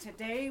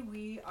Today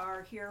we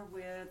are here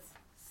with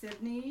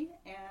Sydney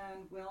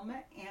and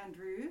Wilma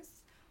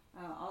Andrews.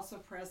 Also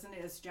present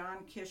is John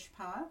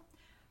Kishpa.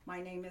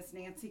 My name is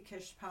Nancy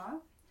Kishpa.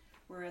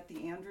 We're at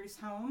the Andrews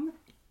home.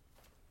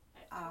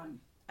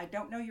 I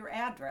don't know your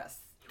address.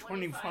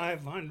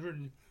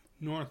 2500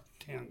 North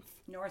 10th.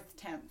 North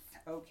 10th,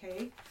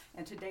 okay.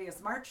 And today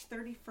is March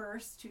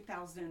 31st,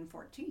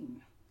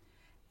 2014.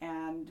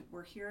 And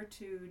we're here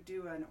to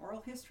do an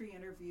oral history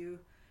interview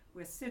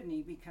with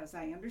Sydney because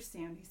I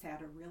understand he's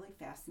had a really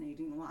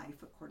fascinating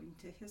life according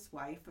to his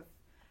wife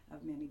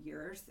of many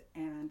years,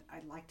 and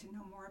I'd like to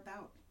know more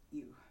about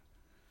you.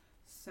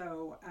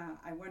 So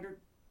I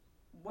wondered,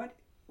 what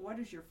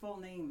is your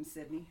full name,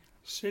 Sydney?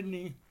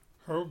 Sydney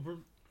Herbert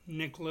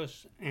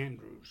Nicholas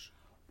Andrews.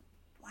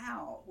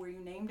 Wow, were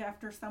you named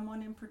after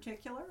someone in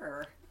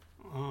particular,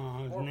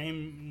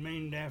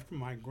 Named after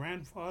my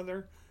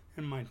grandfather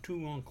and my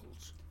two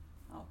uncles.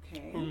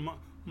 Okay. Or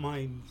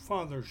my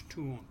father's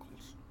two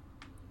uncles.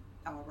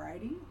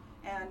 Alrighty.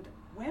 And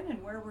when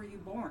and where were you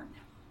born?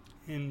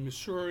 In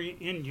Missouri,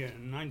 India,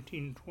 in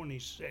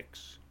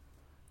 1926.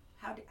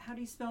 How do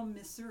you spell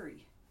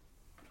Missouri?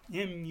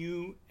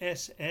 Mussorie.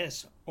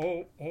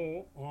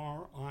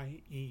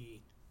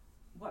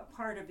 What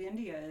part of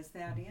India is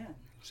that in?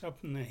 It's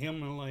up in the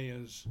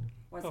Himalayas,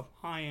 up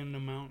high in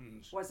the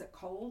mountains. Was it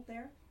cold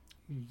there?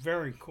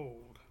 Very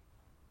cold.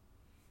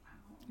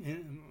 Wow.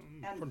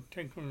 And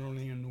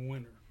particularly in the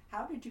winter.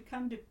 How did you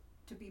come to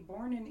be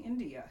born in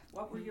India?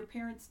 What were your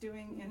parents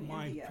doing in India?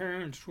 My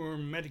parents were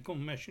medical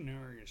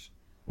missionaries.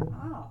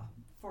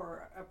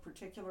 For a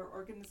particular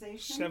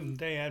organization?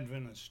 Seventh-day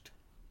Adventist.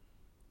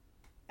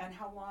 And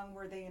how long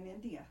were they in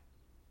India?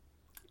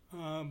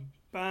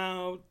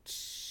 About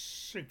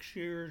 6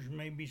 years,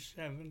 maybe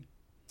 7.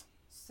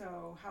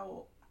 So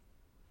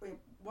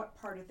what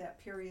part of that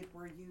period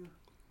were you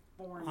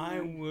born I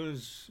in?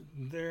 was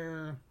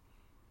there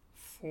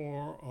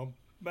for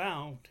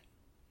about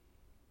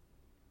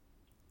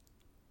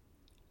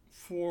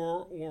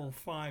 4 or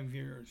 5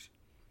 years.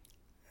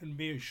 It'd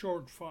be a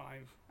short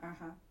 5.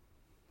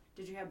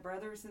 Did you have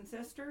brothers and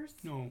sisters?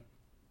 No.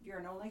 You're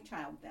an only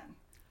child then.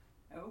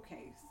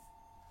 Okay.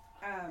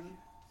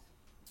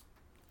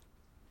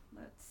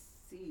 Let's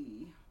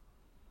see.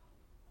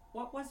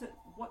 What was it?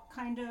 What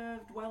kind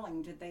of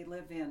dwelling did they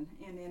live in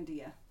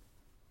India?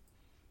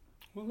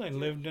 Well, they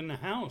lived in a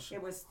house.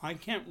 It was. I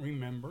can't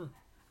remember.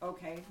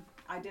 Okay.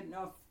 I didn't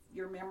know if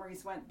your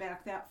memories went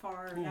back that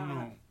far or not.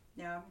 No.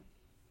 Yeah.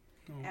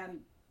 No.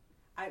 And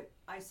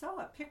I saw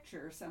a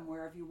picture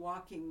somewhere of you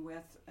walking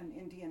with an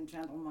Indian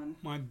gentleman.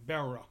 My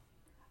Bera.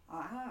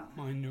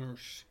 My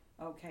nurse.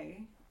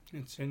 Okay.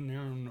 It's in there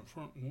on the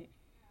front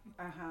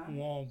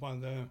wall by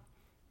the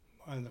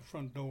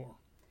front door.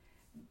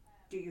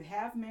 Do you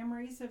have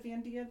memories of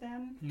India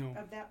then? No.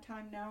 Of that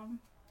time? No.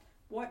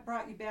 What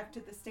brought you back to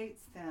the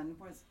States then?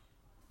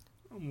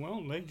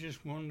 Well, they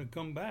just wanted to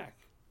come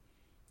back.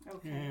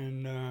 Okay.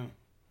 And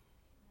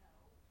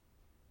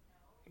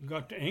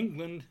got to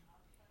England,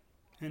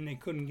 and they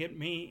couldn't get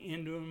me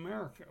into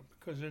America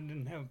because I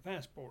didn't have a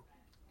passport.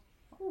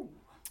 Oh.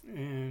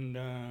 And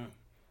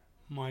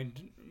my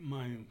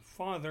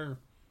father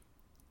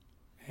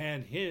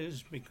had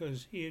his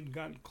because he had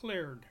gotten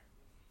cleared,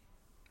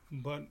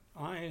 but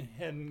I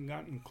hadn't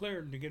gotten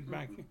cleared to get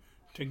back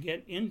to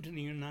get into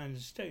the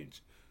United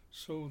States.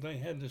 So they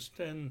had to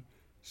spend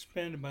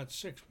about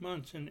 6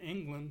 months in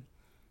England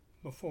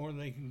before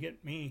they could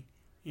get me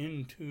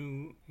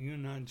into the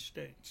United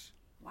States.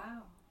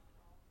 Wow.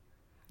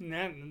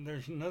 And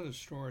there's another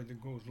story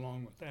that goes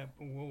along with that,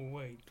 but we'll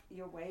wait.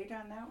 You'll wait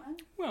on that one?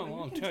 Well,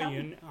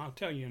 I'll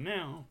tell you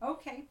now.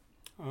 Okay.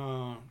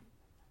 Of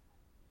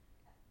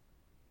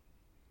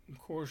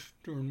course,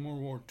 during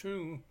World War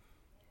II,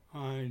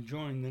 I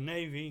joined the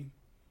Navy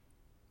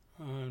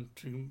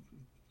to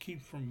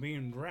keep from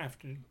being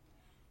drafted,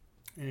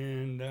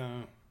 and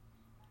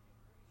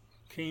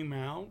came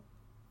out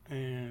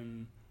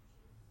and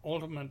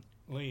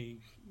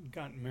ultimately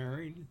got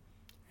married,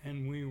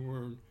 and we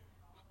were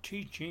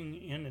teaching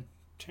in a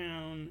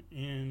town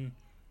in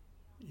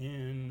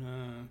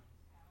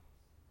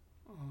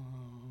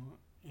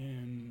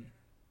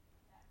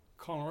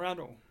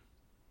Colorado,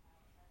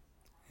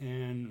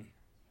 and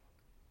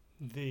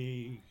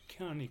the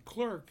county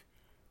clerk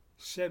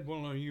said,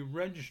 "Well, are you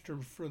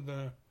registered for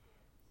the?"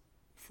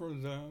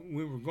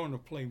 We were going to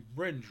play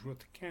bridge with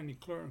the county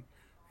clerk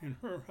and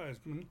her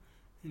husband,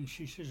 and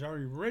she says, "Are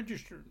you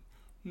registered?"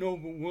 "No,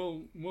 but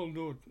we'll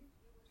do it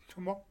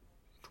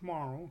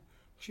tomorrow."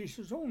 She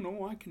says, "Oh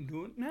no, I can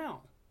do it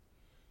now."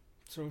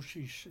 So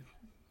she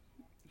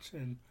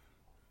said,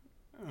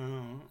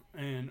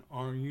 "And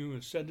are you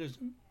a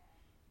citizen?"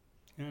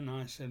 And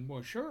I said,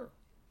 "Well, sure."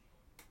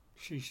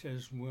 She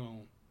says,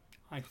 "Well,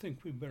 I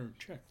think we better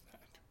check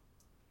that."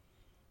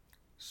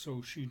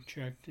 So she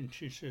checked, and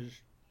she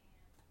says,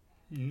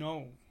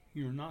 "No,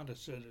 you're not a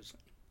citizen."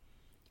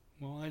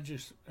 Well, I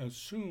just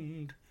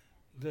assumed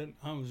that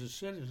I was a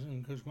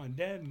citizen because my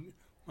dad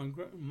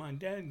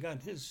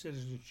got his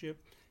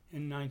citizenship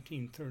in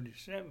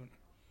 1937.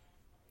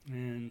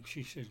 And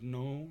she says,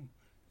 "No,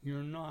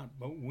 you're not,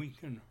 but we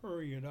can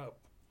hurry it up.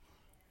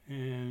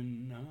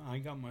 And I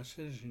got my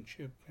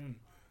citizenship in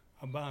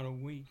about a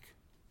week.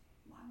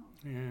 Wow.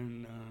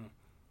 And,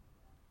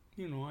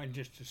 I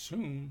just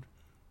assumed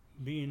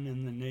being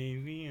in the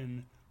Navy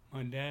and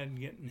my dad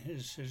getting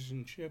his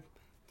citizenship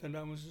that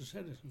I was a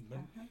citizen. But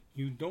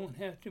you don't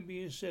have to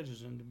be a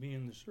citizen to be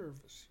in the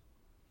service.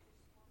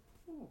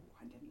 Oh,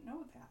 I didn't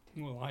know that.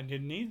 Well, I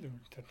didn't either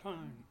at the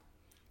time.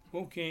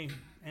 Okay.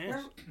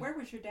 Where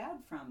was your dad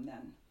from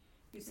then?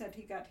 You said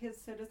he got his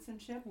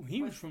citizenship? Well,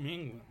 he was from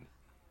England.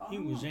 Oh. He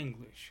was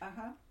English.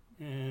 Uh-huh.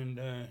 And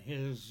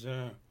his...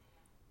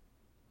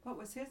 what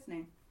was his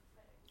name?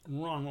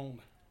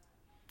 Ronald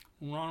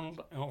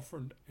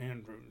Alfred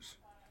Andrews.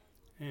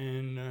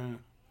 And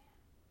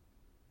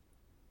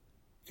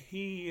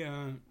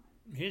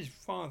his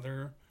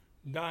father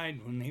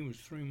died when he was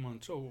 3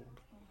 months old.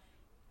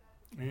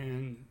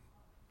 And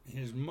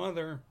his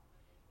mother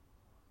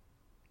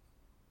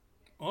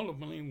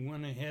ultimately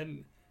went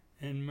ahead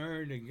and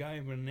married a guy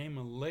by the name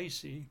of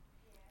Lacey,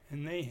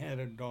 and they had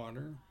a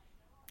daughter.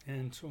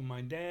 And so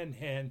my dad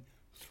had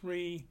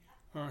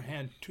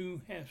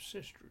two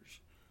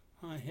half-sisters.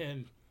 I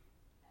had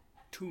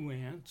 2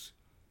 aunts,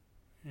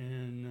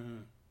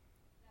 and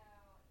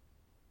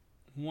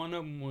one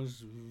of them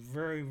was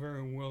very,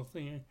 very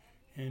wealthy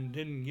and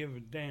didn't give a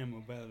damn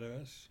about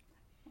us.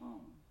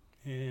 Oh.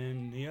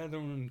 And the other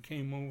one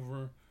came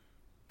over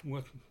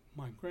with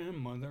my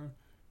grandmother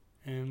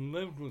and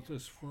lived with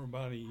us for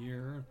about a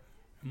year,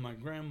 and my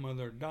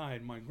grandmother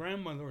died. My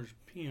grandmother was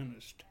a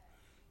pianist.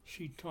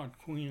 She taught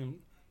Queen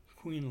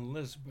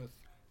Elizabeth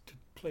to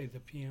play the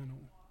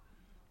piano.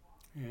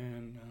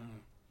 And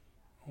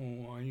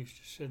I used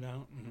to sit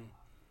out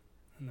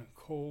in a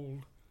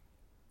cold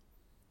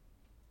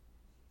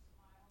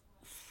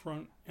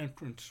front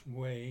entrance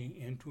way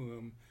into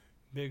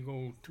a big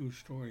old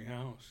 2-story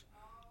house.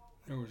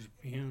 There was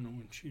a piano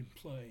and she'd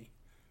play.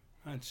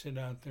 I'd sit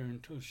out there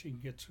until she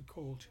gets so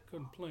cold she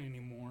couldn't play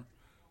anymore.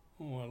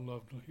 Oh, I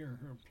loved to hear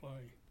her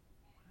play.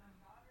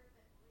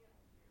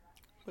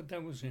 But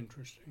that was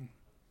interesting.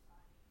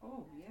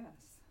 Oh,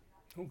 yes.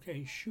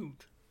 Okay,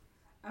 shoot.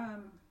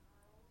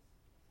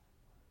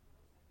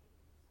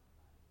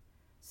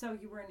 So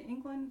you were in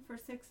England for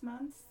 6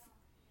 months,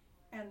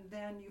 and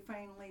then you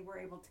finally were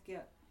able to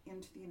get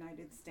into the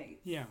United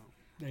States. Yeah,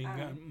 they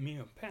got me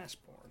a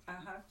passport.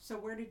 Uh-huh. So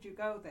where did you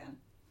go then?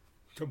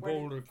 To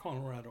Boulder,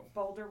 Colorado.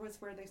 Boulder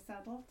was where they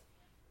settled?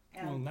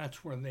 Well,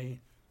 that's where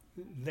they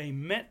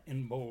met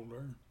in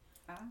Boulder,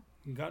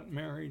 got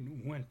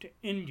married, went to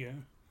India,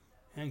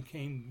 and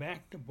came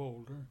back to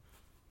Boulder,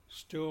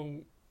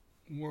 still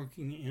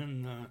working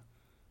in...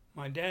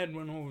 my dad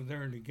went over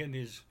there to get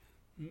his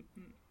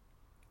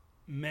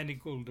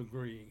medical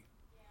degree.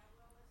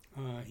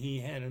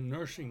 He had a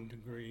nursing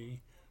degree.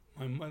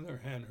 My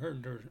mother had her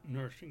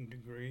nursing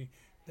degree.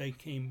 They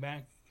came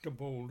back to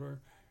Boulder,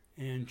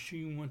 and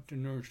she went to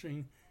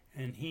nursing,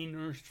 and he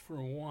nursed for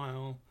a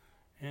while,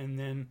 and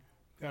then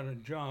got a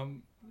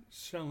job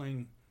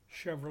selling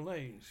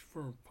Chevrolets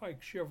for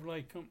Pike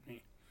Chevrolet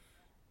Company.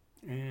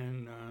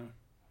 And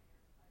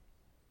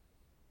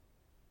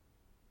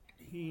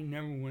he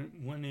never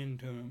went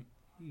into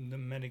the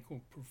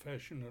medical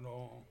profession at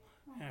all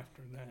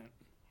after that.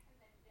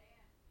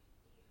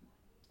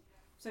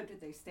 So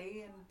did they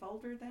stay in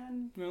Boulder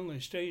then? Well, they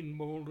stayed in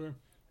Boulder.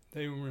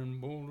 They were in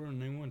Boulder,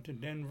 and they went to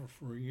Denver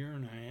for a year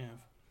and a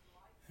half,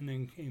 and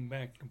then came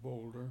back to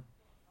Boulder.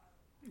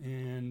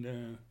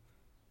 And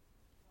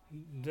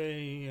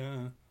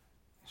they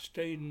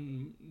stayed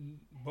in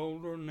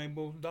Boulder, and they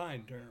both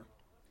died there.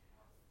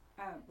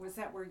 Was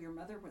that where your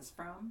mother was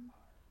from?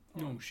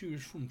 No, she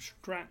was from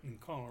Stratton,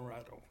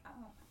 Colorado,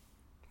 Oh.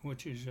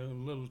 which is a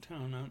little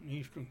town out in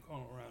eastern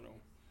Colorado,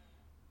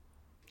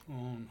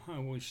 on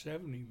Highway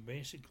 70,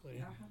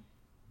 basically,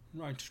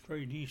 right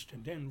straight east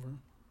of Denver.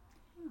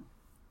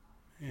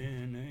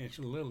 And it's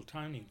a little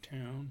tiny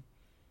town.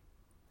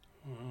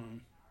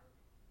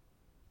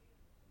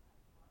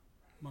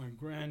 My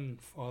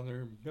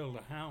grandfather built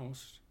a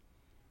house,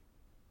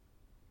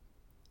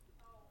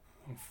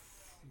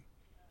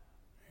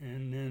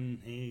 and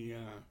then he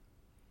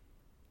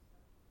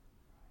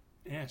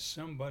asked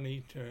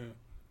somebody to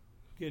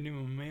get him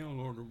a mail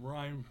order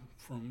bride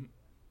from,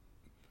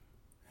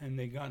 and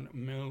they got a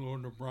mail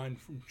order bride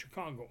from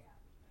Chicago.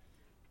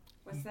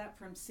 Was that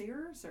from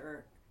Sears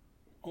or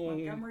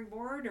Montgomery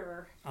Ward,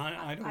 or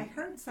I don't. I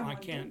heard someone I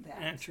can't do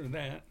that. answer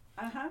that.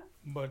 Uh-huh.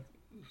 But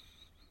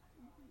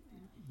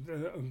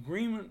the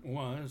agreement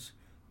was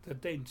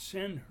that they'd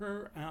send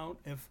her out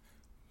if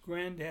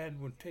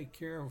Granddad would take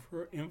care of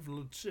her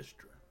invalid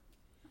sister.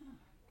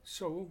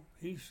 So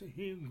he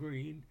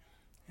agreed,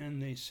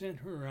 and they sent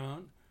her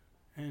out,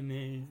 and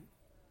they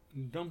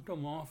dumped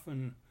him off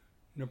in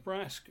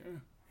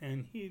Nebraska,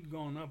 and he'd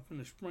gone up in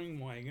a spring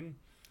wagon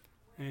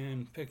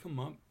and pick him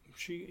up.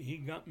 He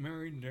got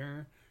married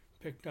there,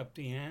 picked up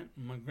the aunt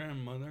and my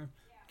grandmother,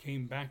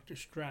 came back to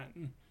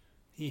Stratton.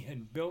 He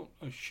had built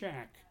a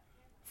shack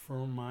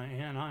for my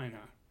Aunt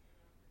Ina,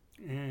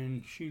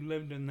 and she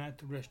lived in that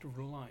the rest of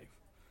her life.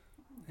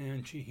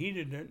 and she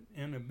heated it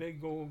in a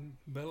big old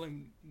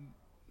belly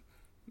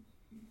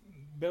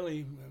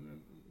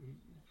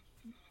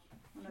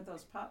One of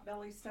those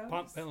pot-belly stoves?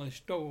 pot-belly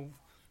stove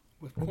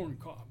with corn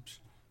cobs.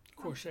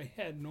 Of course, they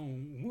had no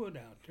wood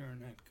out there in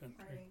that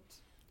country.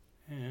 Right.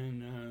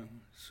 And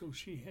so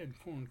she had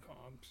corn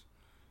cobs.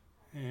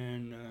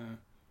 And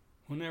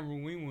whenever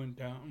we went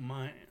down,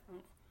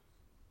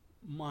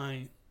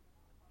 my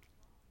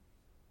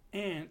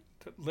aunt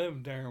that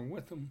lived there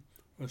with them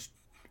was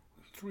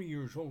 3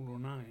 years older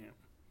than I am.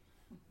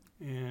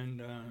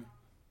 And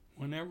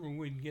whenever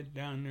we'd get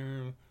down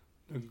there,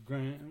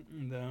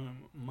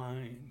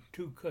 my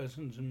two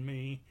cousins and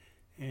me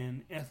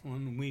and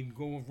Ethelyn, we'd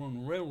go over on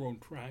the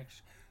railroad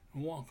tracks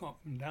and walk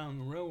up and down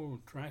the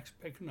railroad tracks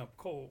picking up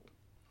coal.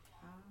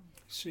 Oh.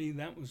 See,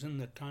 that was in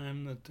the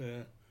time that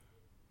the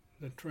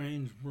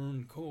trains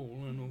burned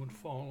coal and it would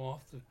fall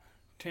off the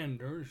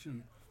tenders,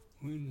 and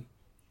we'd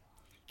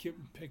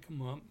pick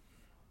them up.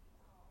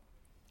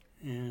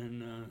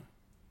 And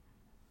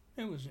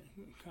it was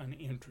kind of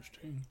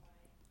interesting.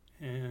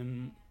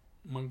 And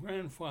my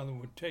grandfather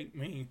would take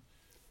me,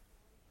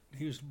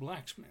 he was a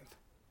blacksmith,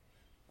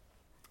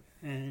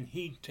 and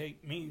he'd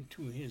take me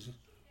to his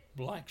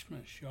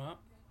blacksmith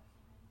shop,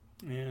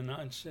 and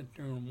I'd sit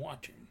there and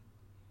watch him.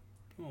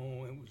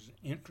 Oh, it was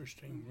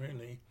interesting,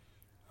 really.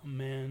 A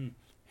man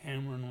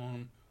hammering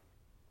on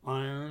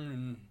iron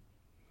and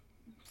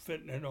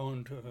fitting it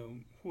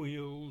onto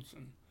wheels,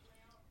 and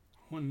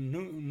when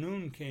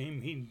noon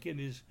came, he'd get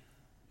his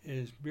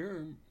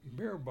beer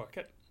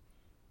bucket,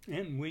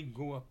 and we'd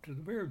go up to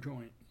the beer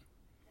joint.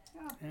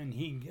 Oh. And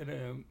he'd get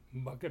a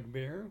bucket of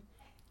beer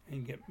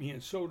and get me a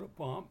soda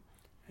pop,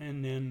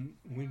 and then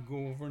we'd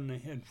go over and they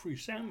had free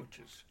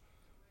sandwiches.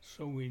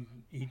 So we'd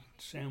eat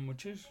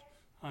sandwiches,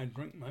 I'd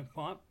drink my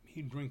pop,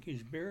 he'd drink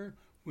his beer,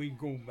 we'd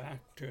go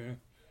back to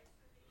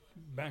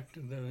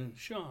the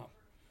shop.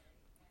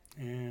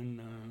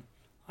 And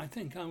I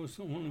think I was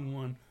the only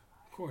one.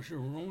 Of course, there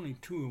were only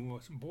two of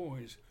us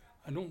boys.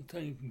 I don't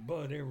think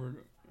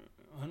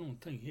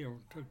he ever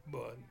took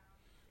Bud,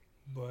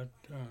 but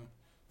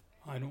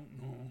I don't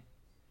know.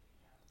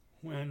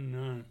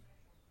 When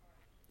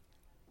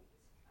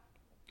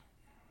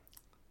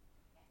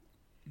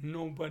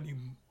nobody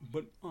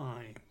but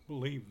I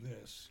believed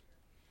this,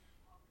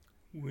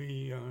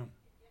 we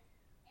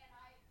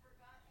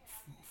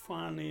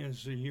finally,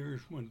 as the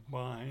years went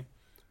by,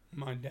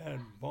 my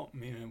dad bought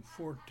me a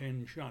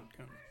 410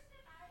 shotgun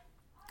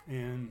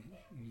and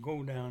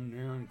go down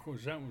there. And of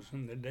course, that was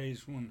in the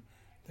days when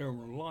there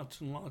were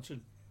lots and lots of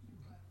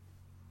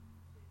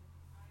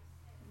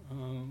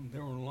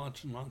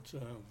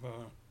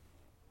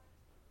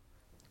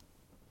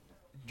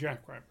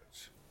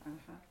jackrabbits.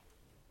 Uh-huh.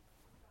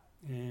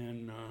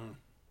 And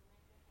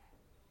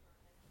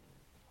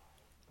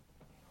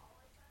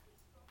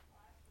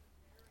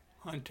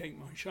I'd take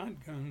my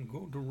shotgun,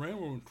 go to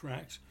railroad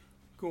tracks,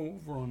 go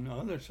over on the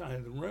other side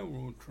of the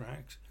railroad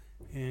tracks,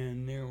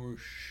 and there were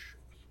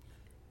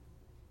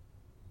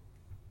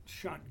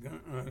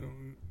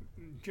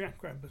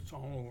jackrabbits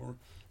all over,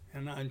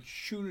 and I'd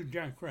shoot a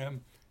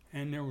jackrabbit,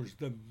 and there was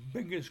the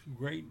biggest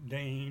Great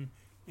Dane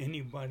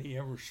anybody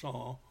ever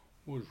saw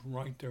was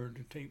right there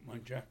to take my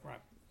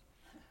jackrabbit,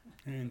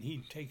 and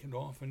he'd take it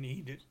off and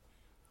eat it,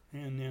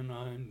 and then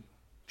I'd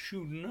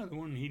shoot another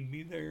one, he'd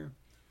be there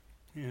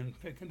and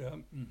pick it up,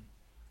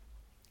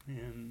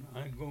 and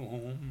I'd go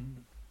home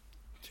and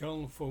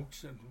tell the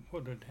folks that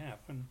what had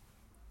happened.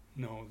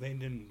 No, they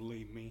didn't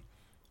believe me,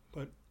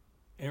 but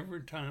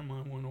every time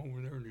I went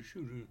over there to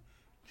shoot a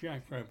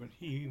jackrabbit,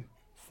 he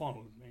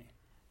followed me.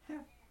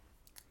 Yeah.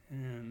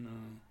 And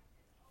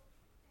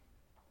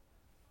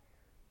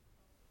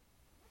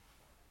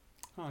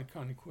I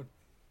kind of quit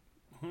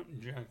hunting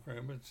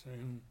jackrabbits,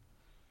 and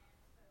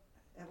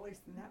At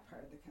least in that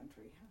part of the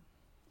country, huh?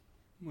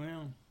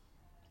 well,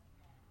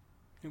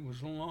 it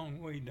was a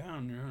long way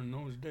down there. In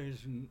those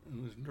days,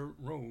 it was dirt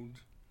roads,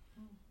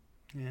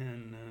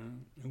 and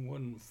it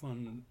wasn't a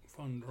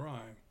fun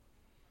drive.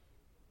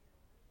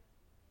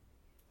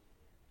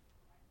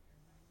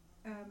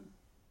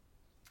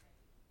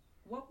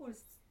 What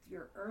was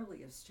your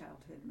earliest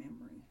childhood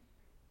memory?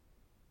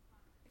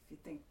 If you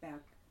think back.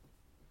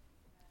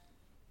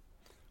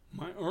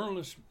 My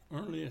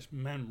earliest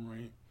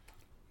memory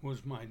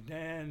was my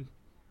dad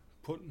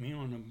put me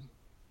on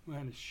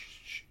had a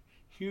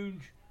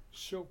huge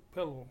silk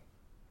pillow,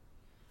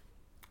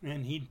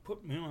 and he'd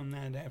put me on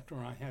that after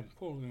I had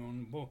polio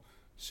on both.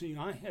 See,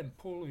 I had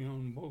polio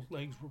and both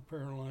legs were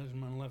paralyzed in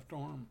my left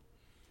arm,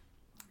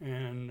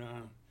 and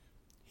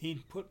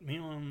he'd put me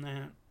on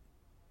that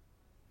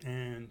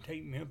and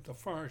take me up to the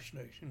fire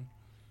station,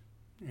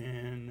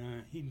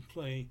 and he'd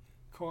play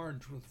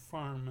cards with the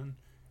firemen,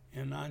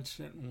 and I'd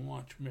sit and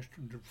watch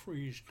Mr.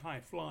 DeFreeze tie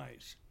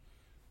flies,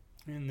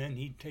 and then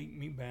he'd take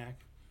me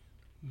back.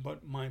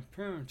 But my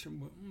parents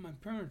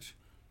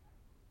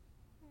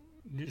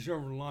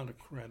deserve a lot of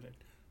credit.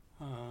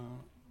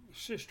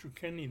 Sister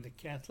Kenny, the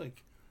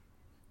Catholic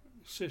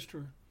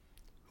sister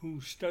who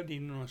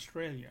studied in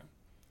Australia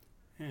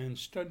and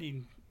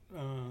studied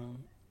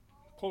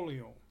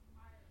polio.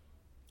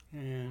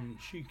 And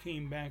she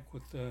came back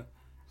with the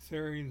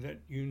theory that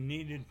you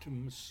needed to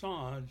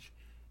massage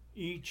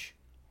each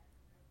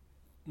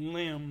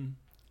limb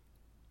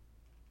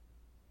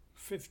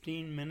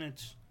 15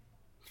 minutes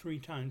 3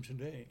 times a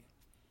day.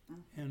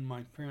 And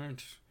my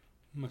parents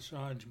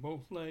massaged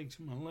both legs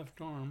and my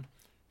left arm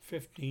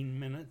 15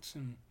 minutes,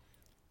 and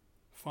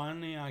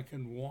finally I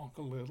could walk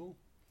a little,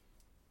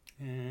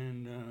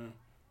 and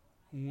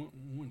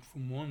went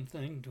from one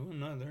thing to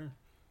another.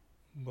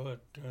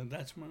 But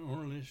that's my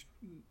earliest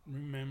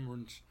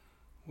remembrance,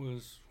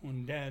 was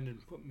when Dad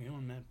had put me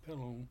on that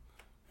pillow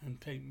and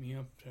take me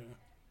up to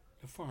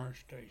the fire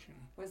station.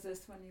 Was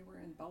this when you were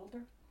in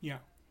Boulder? Yeah.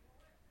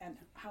 And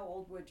how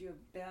old would you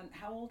have been?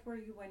 How old were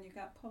you when you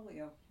got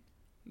polio?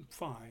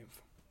 5.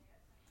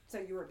 So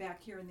you were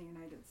back here in the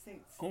United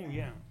States? Oh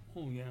yeah,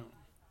 oh yeah.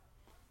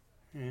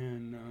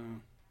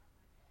 And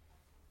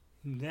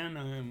then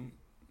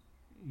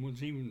I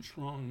was even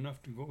strong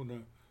enough to go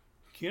to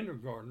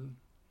kindergarten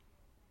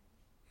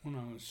when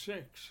I was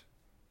 6,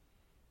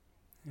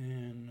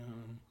 and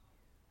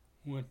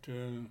went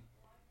to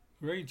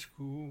grade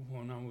school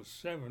when I was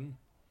 7,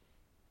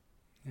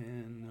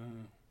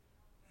 and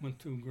went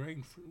through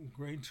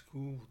grade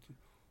school with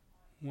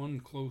one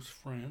close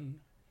friend,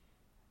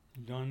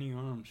 Donnie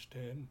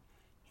Armstead.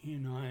 He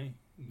and I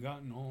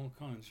got in all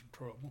kinds of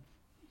trouble,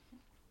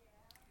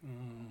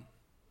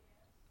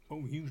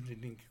 but we usually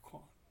didn't get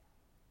caught.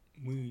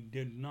 We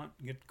did not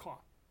get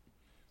caught.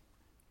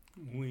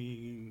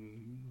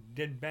 We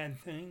did bad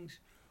things,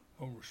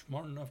 but were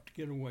smart enough to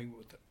get away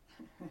with it.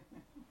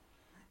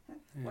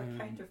 What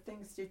kind of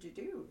things did you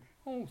do?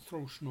 Oh,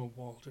 throw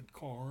snowballs at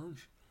cars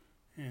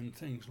and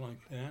things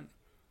like that.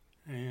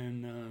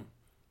 And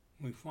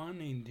we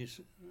finally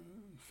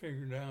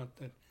figured out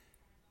that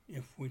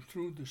if we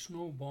threw the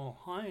snowball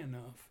high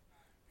enough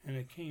and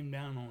it came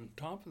down on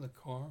top of the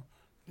car,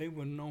 they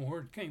wouldn't know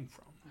where it came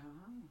from.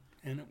 Oh.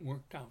 And it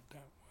worked out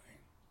that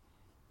way.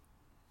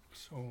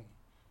 So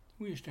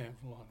we used to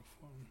have a lot of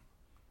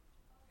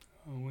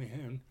fun. We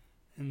had,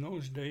 in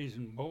those days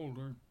in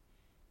Boulder,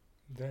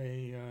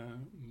 they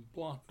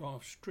blocked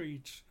off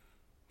streets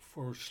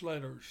for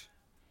sledders.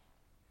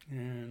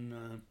 And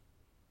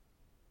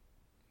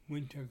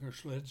we'd take our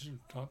sleds to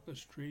the top of the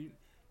street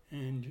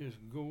and just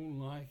go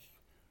like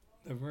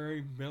the very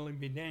Billy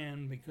be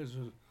damned, because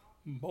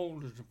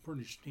Boulder's a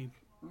pretty steep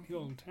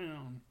hill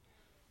town.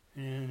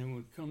 And it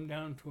would come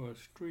down to a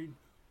street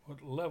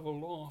what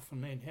leveled off,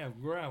 and they'd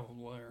have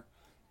gravel there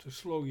to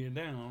slow you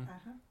down,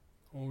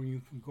 or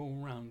you could go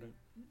around it.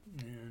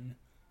 And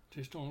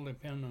just all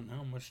depended on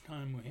how much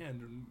time we had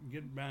to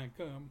get back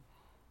up.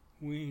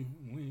 We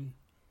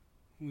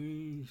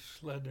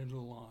sledded a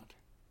lot.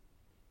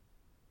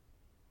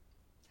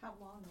 How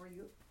long were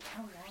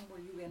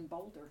you in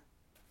Boulder?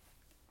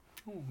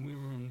 Oh, we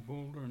were in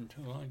Boulder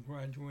until I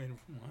graduated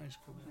from high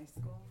school. High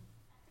school.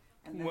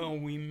 And then, Well,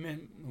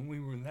 we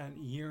were that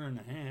year and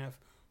a half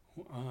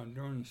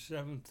during the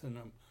 7th and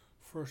the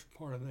first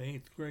part of the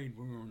 8th grade.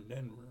 We were in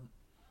Denver,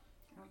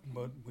 okay.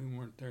 but we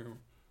weren't there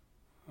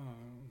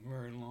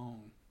very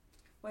long.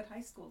 What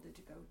high school did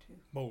you go to?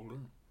 Boulder.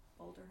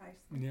 Boulder High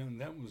School. Yeah,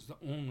 that was the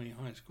only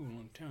high school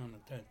in town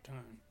at that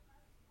time.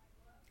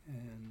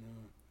 And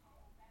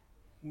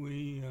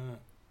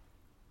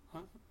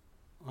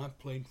I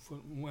played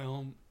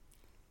well,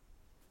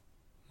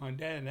 my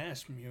dad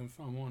asked me if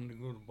I wanted to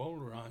go to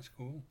Boulder High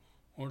School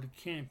or to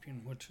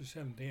Campion, which is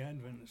Seventh-day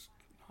Adventist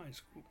high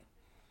school.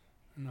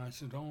 And I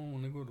said, oh, I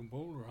want to go to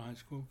Boulder High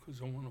School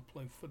because I want to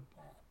play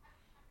football.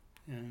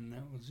 And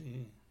that was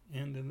the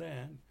end of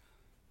that.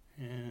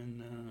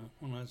 And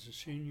when I was a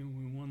senior,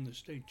 we won the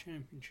state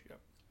championship.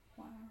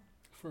 Wow.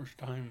 First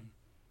time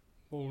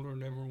Boulder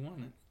had ever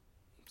won it.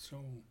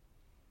 So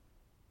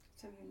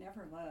you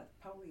never let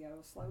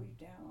polio slow you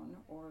down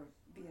or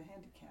be a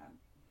handicap?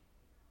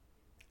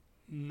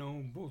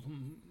 No, both of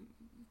them,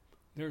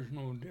 there's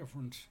no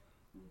difference.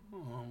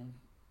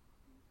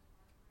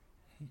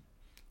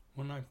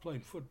 When I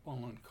played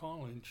football in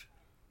college,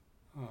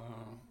 I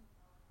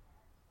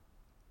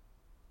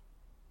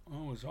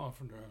was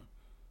offered a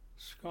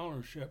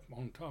scholarship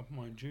on top of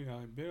my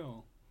GI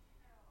Bill,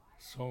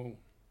 so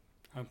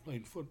I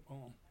played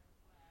football.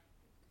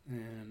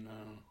 And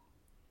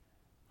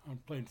I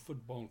played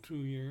football 2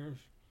 years,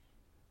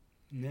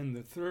 and then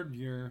the third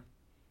year,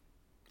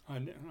 I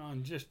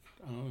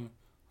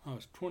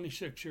was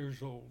 26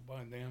 years old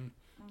by then,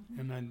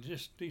 and I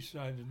just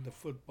decided the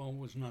football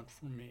was not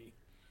for me.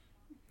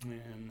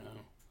 And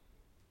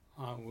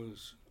I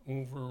was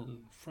over at a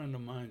friend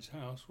of mine's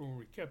house where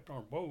we kept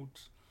our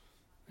boats,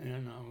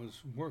 and I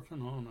was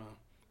working on a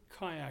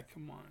kayak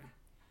of mine.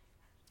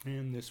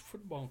 And this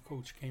football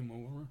coach came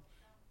over,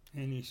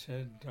 and he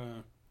said,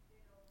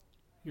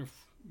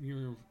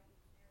 your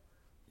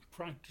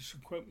practice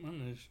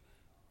equipment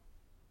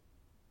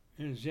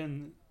is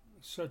in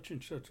such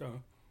and such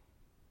a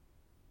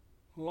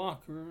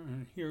locker,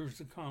 and here's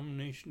the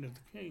combination to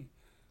the key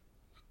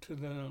to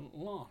the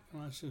lock.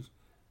 And I says,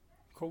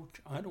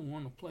 Coach, I don't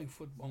want to play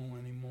football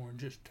anymore.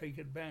 Just take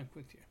it back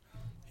with you.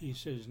 He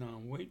says,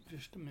 now wait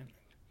just a minute.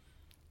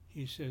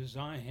 He says,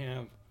 I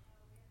have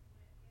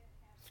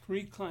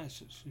 3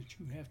 classes that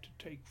you have to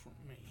take from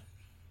me.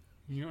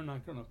 You're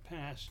not going to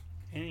pass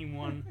any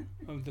one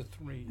of the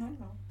 3.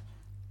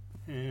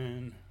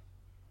 And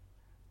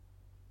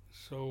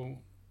so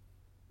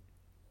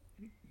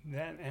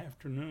that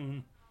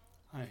afternoon,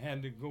 I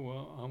had to go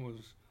up. I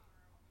was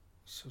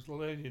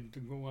selected to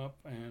go up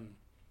and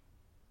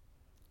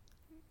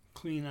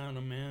clean out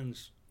a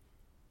man's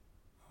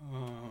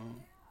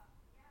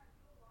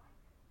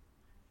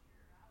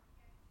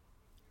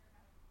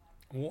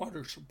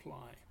water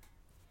supply.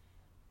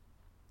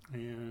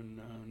 And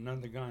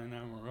another guy and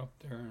I were up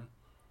there,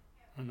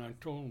 and I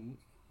told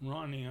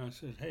Ronnie, I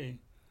said, hey,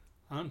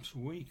 I'm so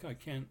weak I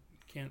can't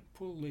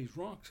pull these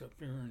rocks up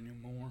here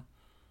anymore.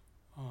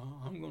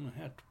 I'm going to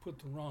have to put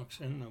the rocks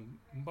in the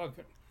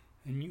bucket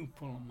and you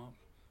pull them up.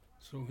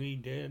 So he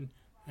did,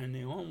 and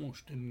they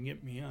almost didn't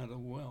get me out of the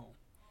well.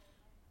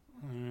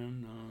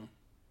 And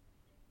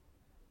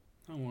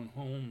I went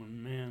home,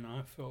 and man,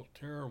 I felt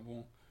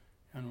terrible,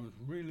 and I was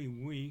really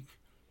weak.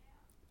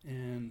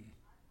 And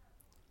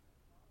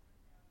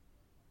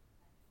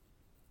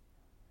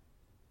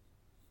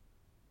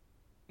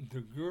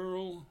the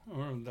girl,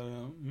 or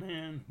the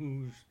man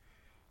whose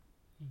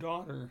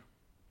daughter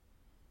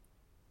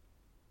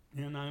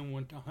and I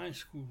went to high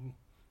school,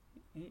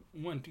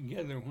 went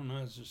together when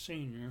I was a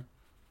senior,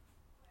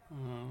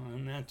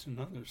 and that's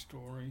another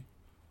story.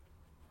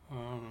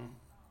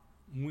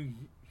 We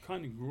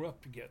kind of grew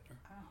up together.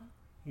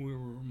 We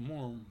were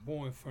more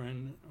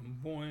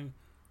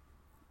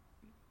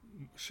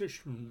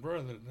sister and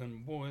brother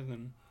than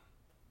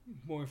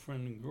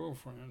boyfriend and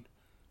girlfriend.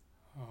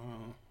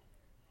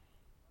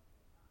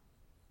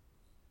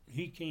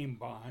 He came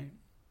by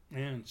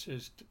and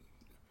says,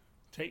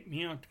 take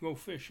me out to go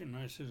fishing.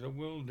 I says, I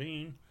will,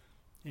 Dean,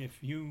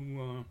 if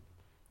you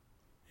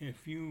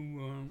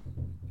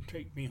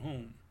take me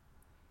home.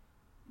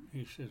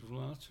 He says,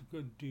 well, that's a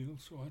good deal.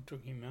 So I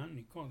took him out, and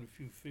he caught a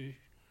few fish.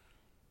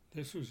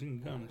 This was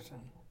in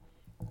Gunnison.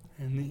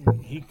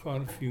 And he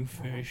caught a few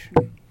fish.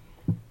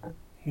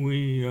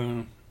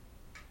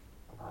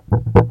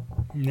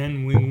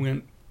 Then we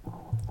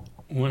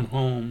went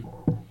home.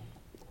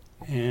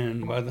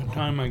 And by the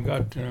time I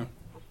got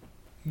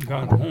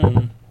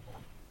home,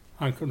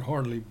 I could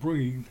hardly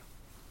breathe.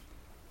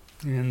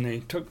 And they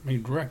took me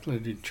directly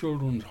to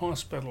Children's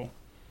Hospital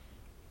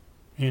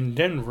in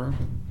Denver,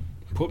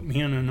 put me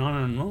in an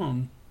iron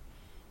lung,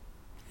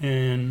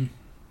 and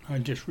I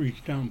just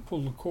reached down and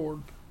pulled the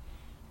cord.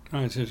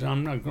 I says,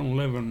 I'm not going to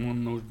live in one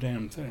of those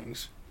damn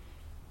things.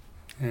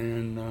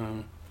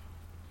 And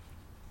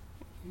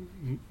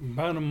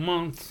about a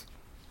month,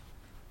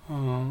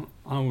 I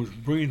was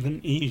breathing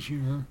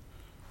easier,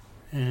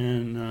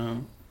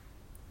 and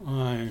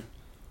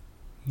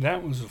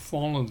that was the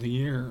fall of the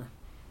year,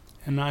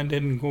 and I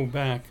didn't go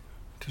back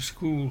to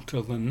school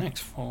till the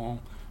next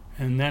fall,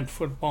 and that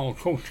football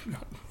coach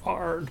got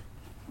fired.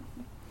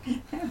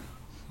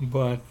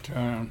 But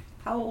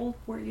how old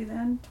were you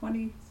then?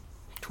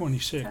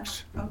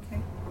 26.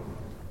 Okay.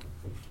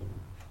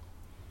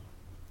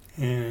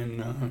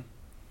 And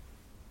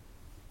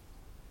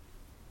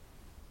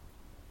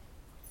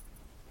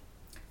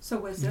so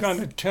was this? Got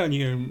to tell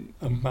you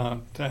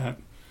about that.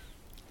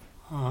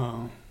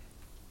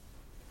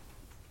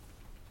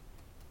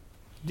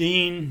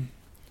 Dean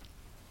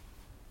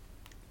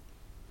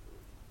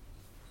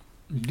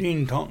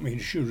taught me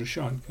to shoot a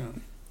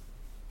shotgun,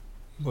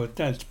 but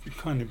that's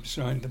kind of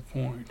beside the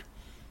point.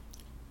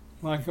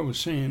 Like I was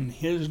saying,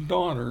 his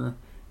daughter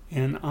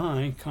and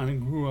I kind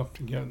of grew up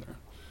together,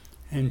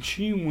 and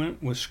she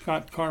went with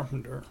Scott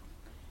Carpenter,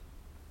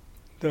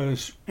 the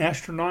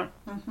astronaut,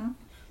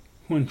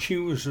 when she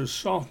was a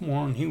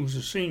sophomore and he was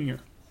a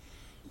senior.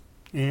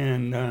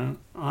 And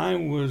I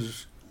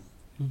was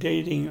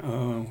dating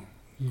a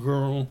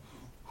girl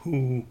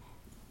who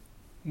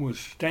was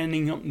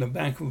standing up in the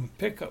back of a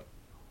pickup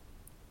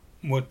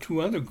with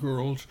 2 other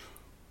girls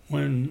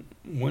when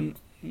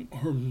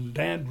her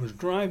dad was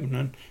driving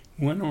it,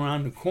 went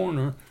around the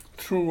corner,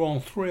 threw all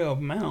 3 of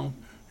them out,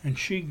 and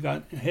she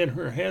hit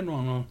her head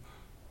on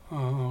a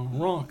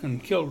rock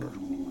and killed her.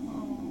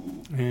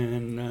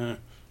 And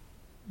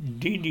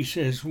Dee Dee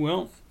says,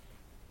 well,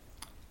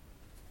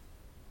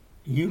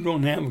 you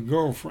don't have a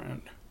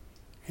girlfriend,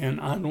 and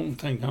I don't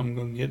think I'm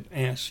going to get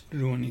asked to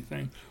do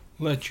anything.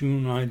 Let you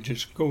and I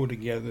just go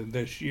together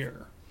this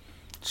year.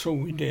 So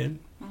we did,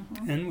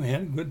 and we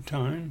had a good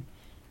time.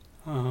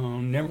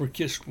 Never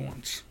kissed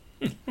once.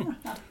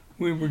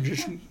 We were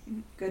just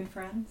good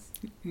friends.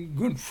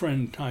 Good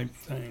friend type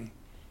thing,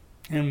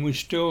 and we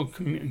still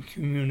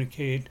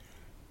communicate.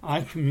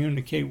 I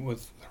communicate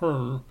with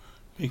her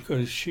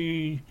because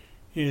she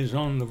is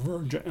on the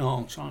verge of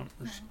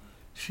Alzheimer's.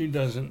 She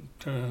doesn't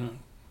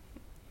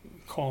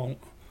call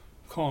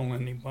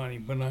anybody,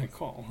 but I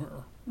call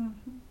her.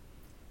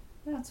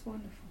 That's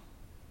wonderful.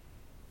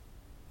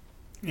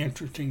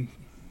 Interesting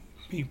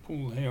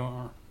people they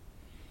are.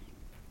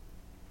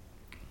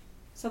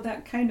 So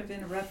that kind of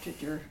interrupted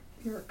your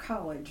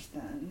college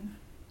then.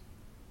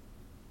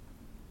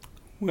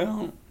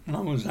 Well,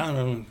 I was out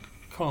of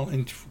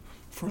college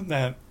for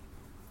that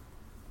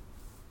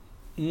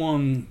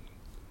one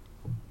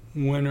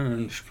winter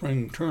and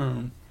spring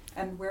term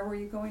And where were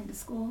you going to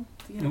school?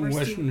 The at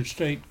university? Western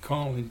State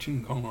College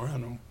in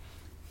Colorado.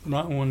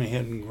 But I went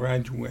ahead and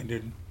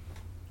graduated,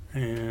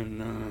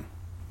 and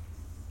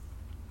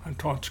I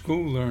taught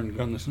school there in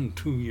Gunnison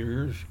 2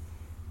 years,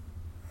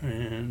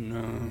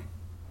 and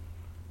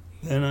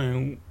then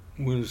I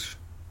was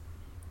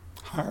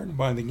hired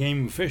by the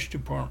Game and Fish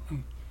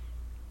Department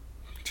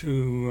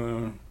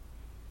to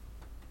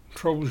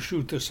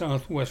troubleshoot the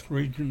southwest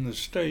region of the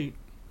state,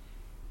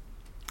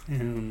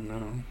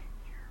 and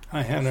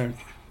I had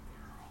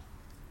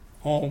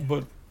all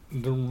but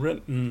the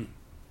written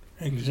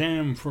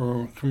exam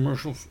for a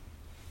commercial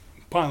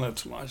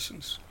pilot's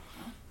license,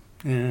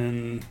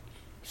 and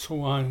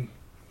so I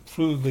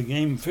flew the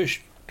Game and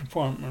Fish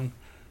Department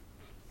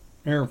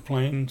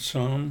airplane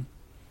some,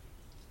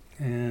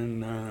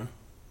 and I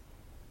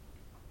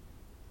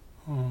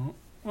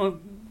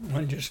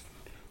just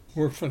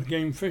worked for the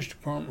Game and Fish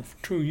Department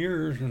for 2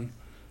 years, and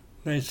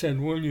they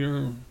said, well,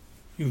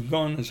 you've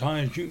gone as high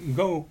as you can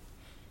go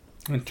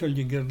until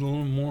you get a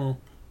little more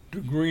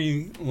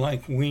degree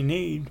like we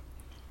need.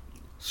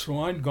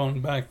 So I'd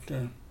gone back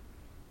to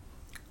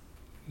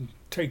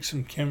take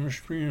some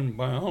chemistry and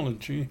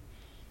biology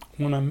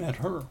when I met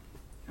her.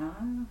 Ah.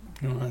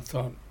 And I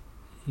thought,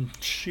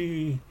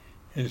 she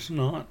is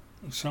not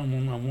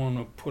someone I want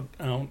to put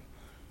out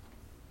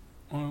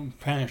on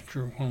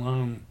pasture when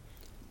I'm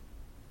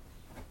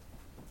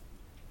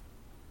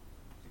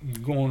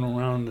going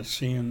around and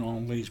seeing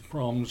all these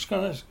problems.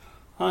 Because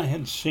I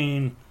had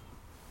seen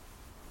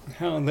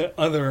how the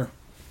other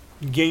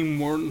game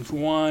wardens'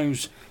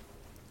 wives,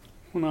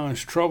 when I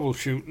was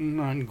troubleshooting,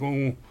 I'd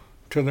go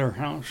to their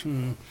house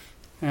and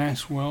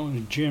ask, well,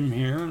 is Jim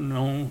here?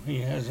 No,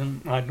 he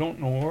hasn't. I don't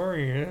know where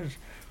he is.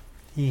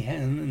 He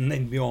hasn't, and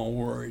they'd be all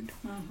worried.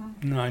 Mm-hmm.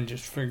 And I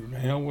just figured,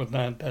 hell with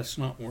that, that's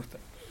not worth it.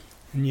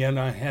 And yet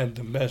I had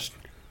the best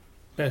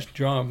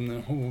job in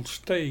the whole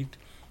state.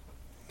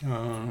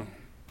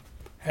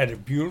 Had a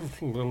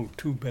beautiful little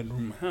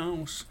 2-bedroom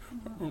house,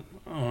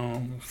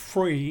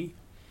 free,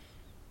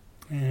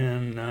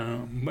 and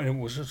but it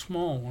was a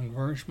small one,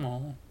 very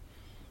small.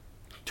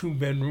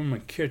 2-bedroom, a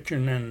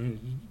kitchen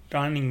and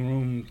dining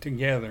room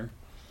together,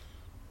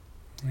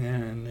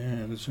 and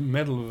it was in the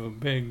middle of a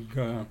big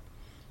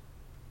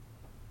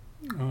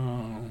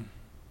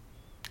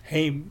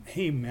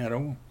hay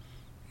meadow.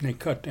 They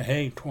cut the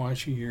hay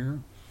twice a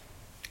year,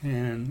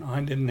 and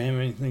I didn't have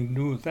anything to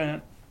do with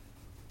that.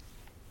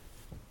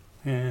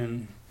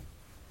 And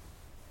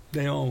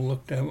they all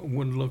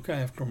would look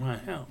after my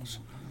house,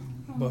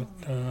 but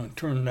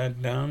turned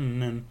that down. And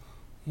then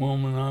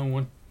Mom and I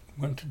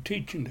went to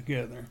teaching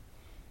together,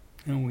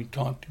 and we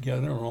taught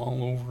together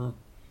all over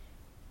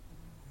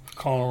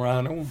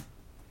Colorado.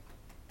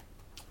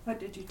 What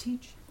did you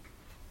teach?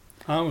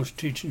 I was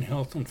teaching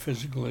health and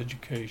physical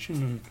education,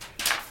 and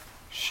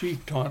she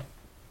taught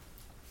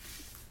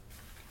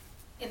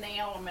in the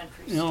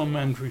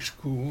elementary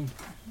school,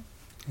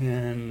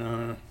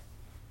 and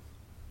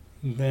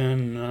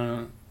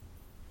then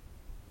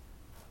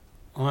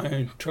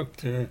I took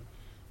the,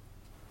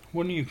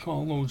 what do you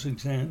call those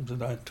exams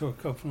that I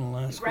took up in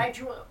Alaska?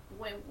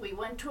 When we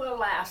went to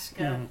Alaska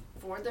Yeah.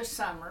 for the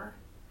summer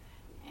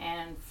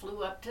and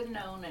flew up to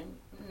Nome and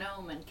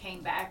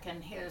came back,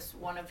 and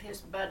one of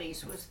his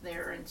buddies was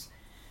there and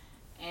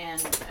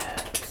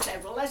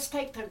said, well, let's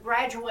take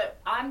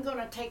I'm going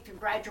to take the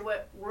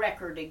graduate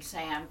record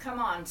exam. Come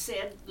on,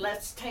 Sid,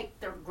 let's take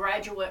the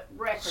graduate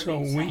record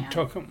exam. So we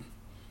took them.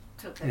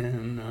 Took it.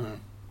 And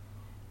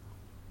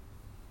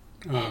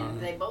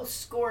they both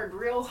scored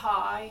real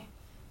high.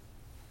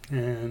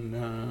 And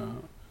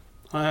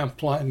I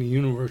applied to the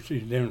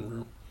University of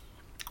Denver,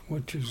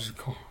 which is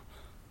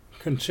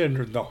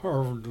considered the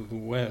Harvard of the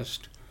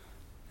West,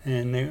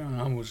 and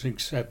I was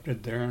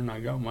accepted there, and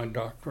I got my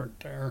doctorate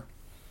there.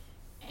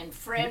 And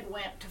Fred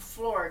went to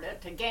Florida,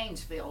 to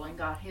Gainesville, and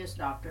got his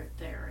doctorate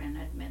there in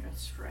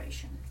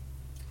administration.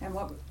 And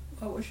what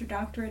was your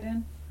doctorate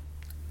in?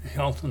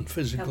 Health and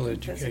physical Health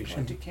and education,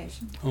 physical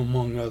education.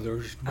 among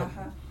others. But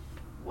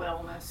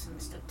Wellness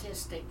and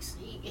statistics.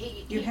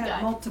 You had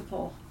got,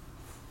 multiple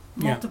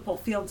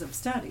fields of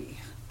study.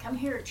 Come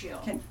here, Jill.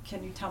 Can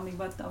you tell me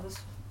what those?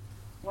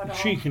 What all?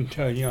 she can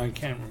tell you, I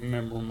can't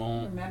remember them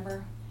all.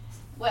 Remember?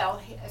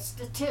 Well,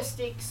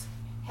 statistics,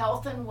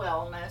 health and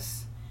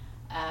wellness,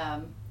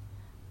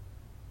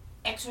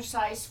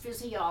 exercise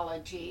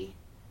physiology,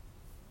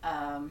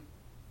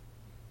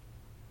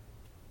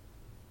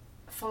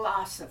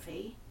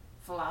 philosophy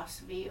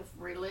of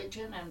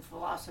religion, and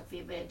philosophy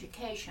of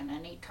education.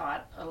 And he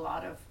taught a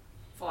lot of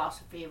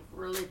philosophy of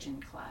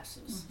religion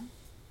classes.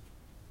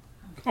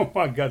 Oh,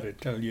 I got to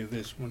tell you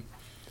this one.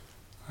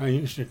 I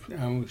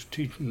was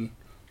teaching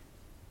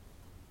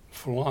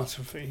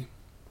philosophy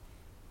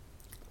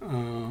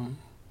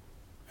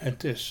at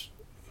this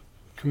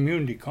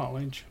community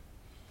college,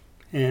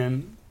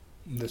 and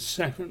the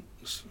second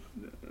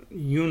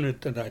unit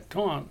that I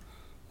taught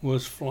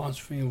was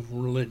philosophy of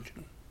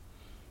religion.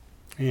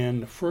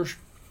 And the first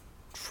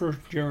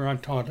year I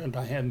taught it,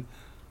 I had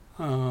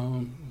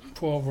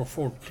 12 or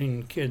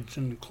 14 kids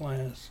in the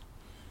class.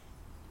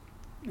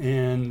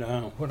 And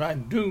what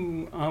I'd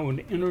do, I would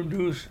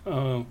introduce,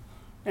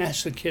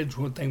 ask the kids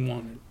what they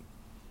wanted,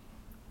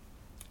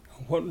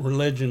 what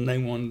religion they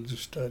wanted to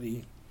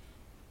study.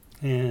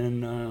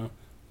 And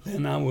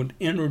then I would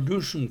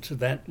introduce them to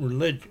that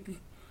religion.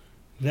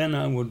 Then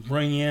I would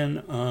bring in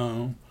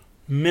a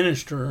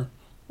minister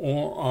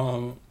or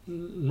a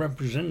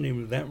representative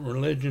of that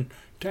religion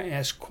to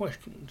ask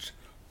questions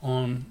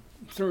on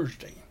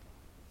Thursday.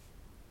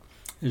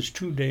 It's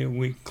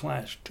 2-day-a-week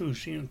class,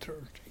 Tuesday and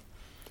Thursday.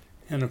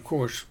 And of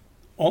course,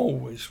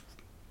 always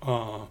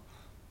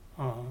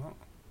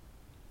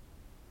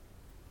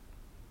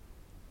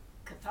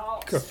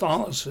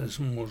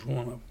Catholicism was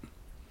one of them.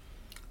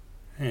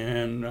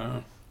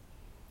 And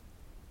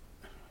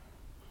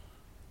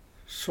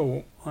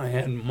so I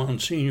had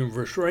Monsignor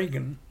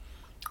Verschragen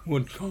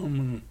would come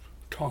and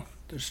talk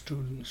to the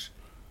students.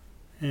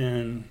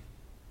 And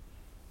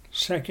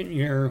second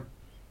year,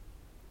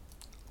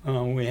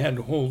 we had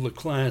to hold the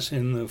class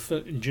in the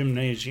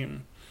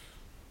gymnasium.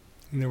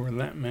 And there were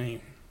that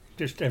many.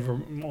 Just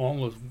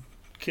all the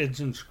kids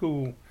in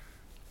school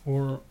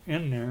were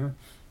in there.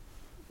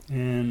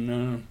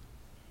 And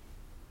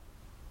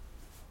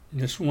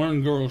this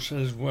one girl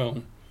says,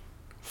 well,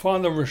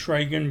 Father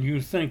Verschragen, do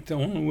you think the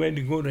only way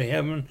to go to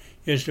heaven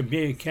is to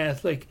be a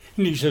Catholic?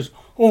 And he says,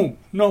 oh,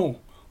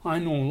 no, I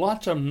know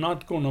lots of them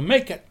not going to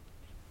make it,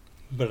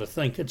 but I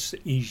think it's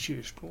the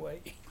easiest way.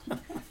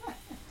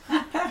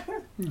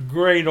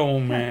 Great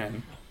old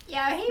man.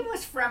 Yeah, he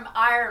was from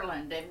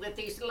Ireland and with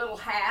his little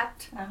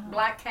hat,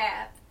 black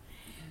hat,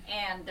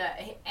 and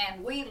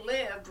we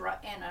lived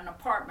in an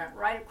apartment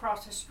right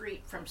across the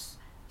street from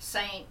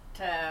St.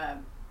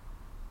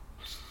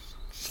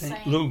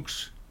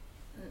 Luke's.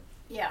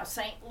 Yeah,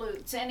 St.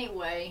 Luke's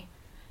anyway,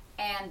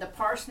 and the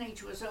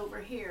parsonage was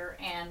over here,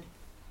 and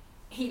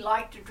he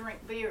liked to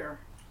drink beer,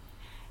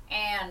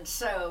 and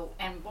so,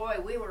 and boy,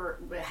 we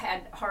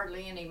had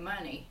hardly any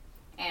money,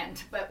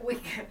 but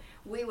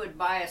we would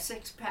buy a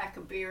 6-pack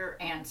of beer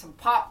and some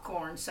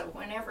popcorn, so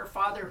whenever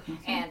Father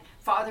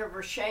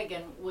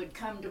Verschragen would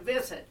come to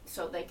visit,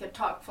 so they could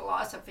talk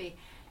philosophy,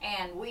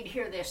 and we'd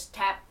hear this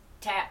tap,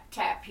 tap,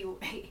 tap.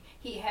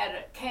 He had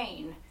a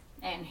cane,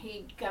 and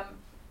he'd come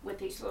with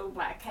his little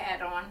black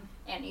hat on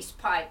and his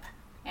pipe,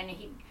 and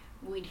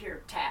we'd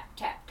hear tap,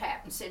 tap,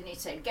 tap, and Sidney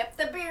said, get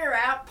the beer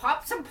out,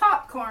 pop some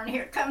popcorn,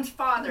 here comes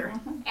Father.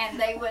 And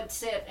they would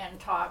sit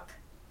and talk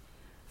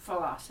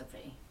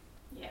philosophy.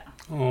 Yeah.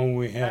 Oh,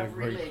 we had a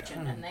great religion,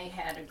 time. and they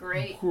had a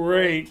great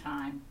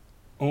time.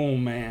 Oh,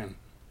 man.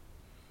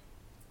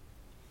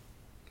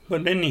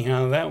 But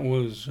anyhow, that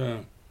was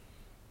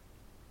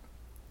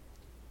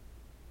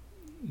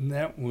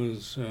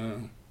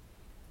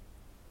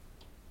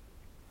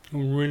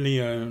really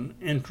an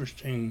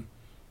interesting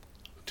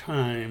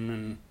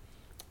time,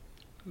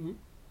 and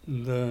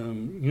the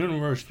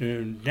University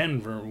of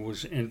Denver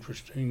was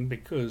interesting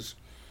because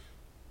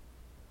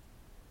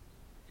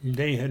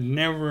they had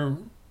never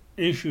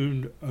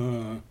issued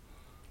a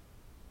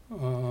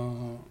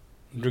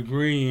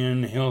degree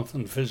in health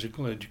and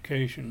physical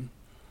education,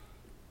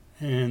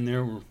 and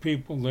there were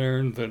people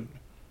there that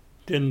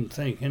didn't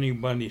think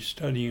anybody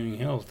studying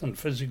health and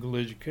physical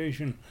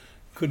education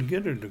could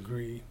get a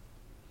degree.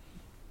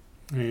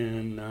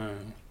 And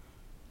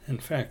in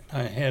fact,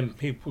 I had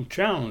people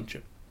challenge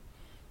it,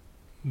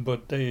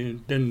 but they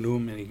didn't do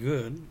them any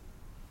good.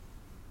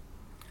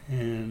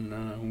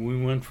 And we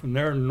went from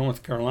there to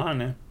North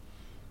Carolina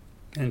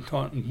and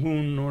taught in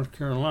Boone, North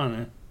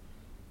Carolina,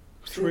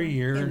 3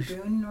 years.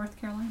 In Boone, North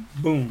Carolina?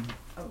 Boone.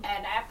 Oh.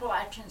 At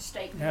Appalachian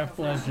State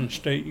University. Appalachian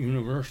State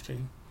University.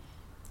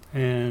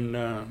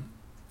 And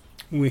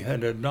we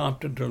had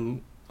adopted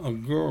a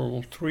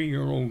girl,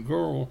 3-year-old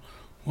girl,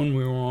 when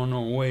we were on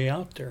our way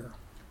out there.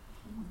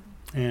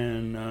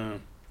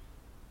 And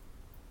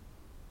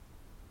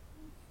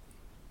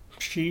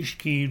she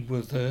skied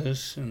with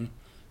us and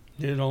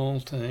did all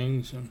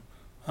things, and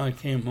I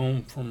came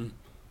home from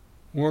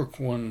work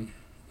one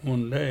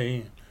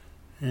day,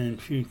 and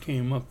she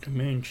came up to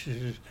me and she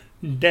says,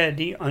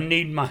 Daddy, I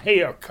need my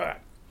hair cut.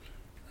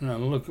 And I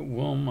look at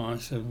Wilma, I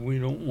said, we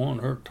don't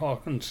want her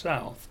talking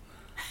south.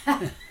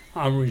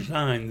 I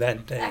resigned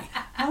that day.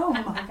 Oh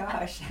my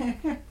gosh.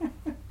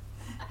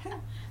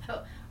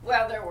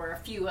 Well, there were a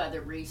few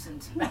other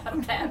reasons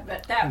about that,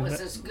 but that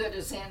was as good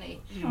as any.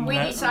 We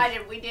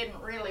decided we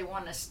didn't really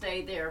want to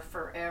stay there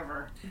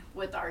forever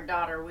with our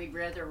daughter. We'd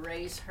rather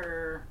raise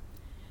her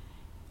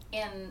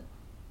in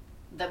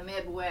the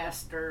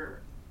Midwest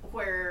or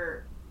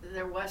where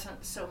there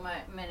wasn't so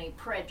many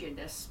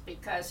prejudice,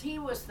 because he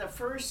was the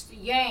first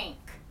Yank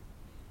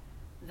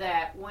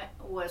that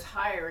was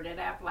hired at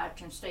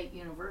Appalachian State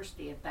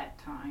University at that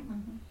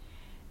time.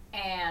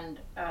 And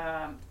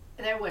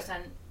there was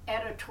an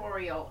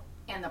editorial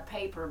in the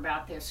paper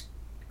about this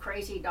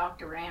crazy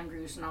Dr.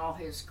 Andrews and all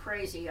his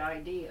crazy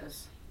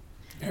ideas.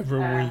 Every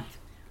week.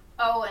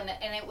 Oh,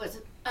 and it was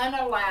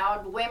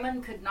unallowed.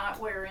 Women could not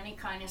wear any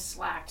kind of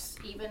slacks,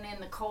 even in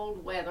the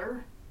cold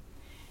weather.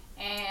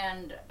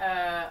 And,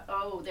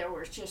 there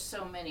were just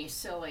so many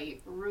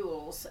silly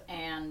rules.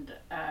 And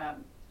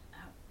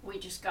we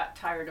just got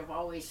tired of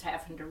always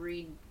having to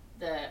read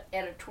the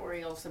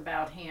editorials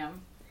about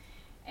him.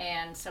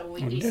 And so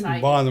we It decided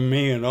didn't bother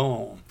me at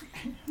all.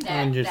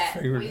 I that, just that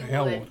figured we the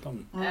hell would with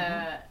them.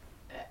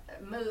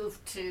 move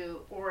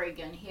to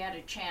Oregon. He had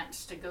a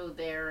chance to go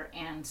there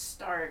and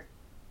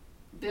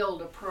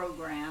build a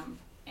program,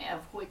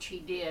 of which he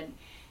did.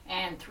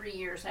 And 3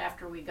 years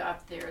after we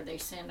got there, they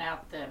sent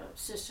out the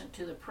assistant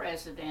to the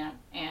president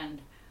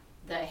and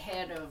the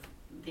head of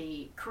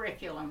the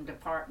curriculum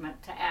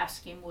department to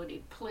ask him would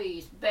he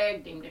please,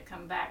 begged him to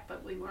come back,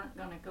 but we weren't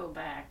going to go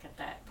back at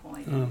that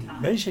point in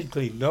time.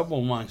 Basically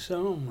double my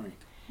salary.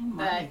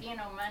 But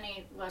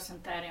money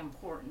wasn't that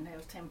important. It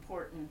was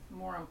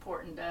more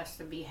important to us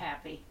to be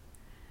happy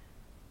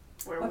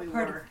where we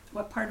were.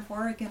 What part of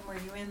Oregon were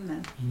you in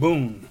then?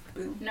 Boone.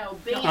 No,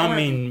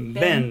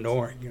 Bend,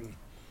 Oregon.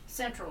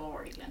 Central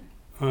Oregon.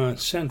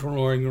 Central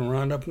Oregon,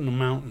 right up in the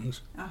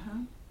mountains.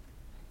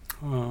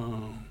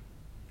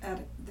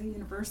 At the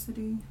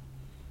university?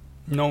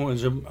 No, it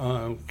was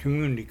a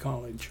community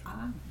college.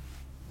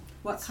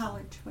 What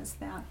college was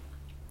that?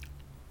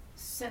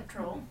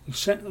 Central.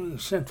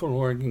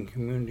 Oregon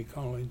Community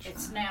College.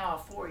 It's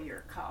now a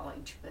 4-year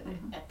college, but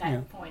at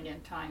that point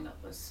in time it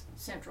was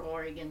Central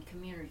Oregon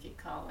Community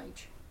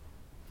College.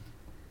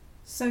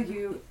 So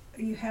you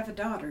have a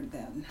daughter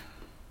then?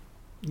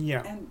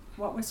 Yeah. And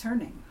what was her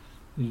name?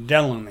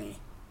 Delaney.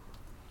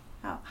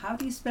 How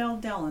do you spell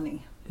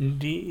Delaney?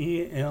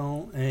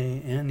 Delaney,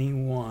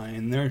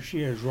 and there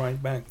she is,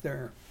 right back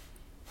there.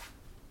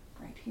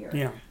 Right here.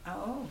 Yeah.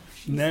 Oh.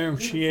 There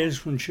beautiful. she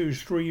is when she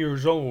was 3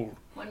 years old,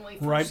 When we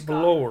first right got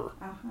below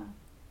her.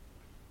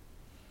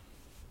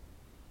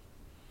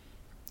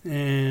 her.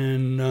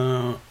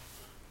 And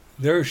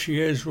there she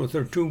is with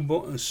her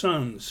two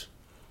sons,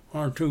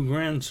 our two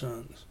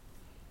grandsons,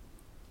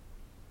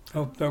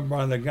 up there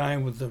by the guy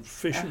with the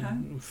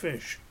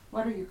fish.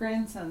 What are your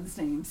grandsons'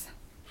 names?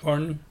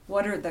 Pardon?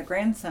 What are the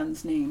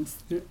grandsons'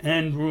 names?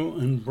 Andrew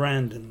and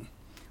Brandon.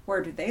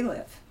 Where do they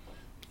live?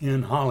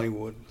 In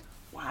Hollywood.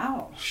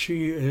 Wow.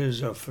 She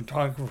is a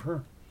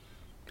photographer.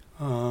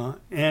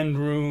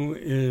 Andrew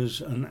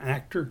is an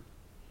actor,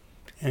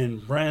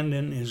 and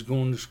Brandon is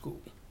going to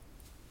school.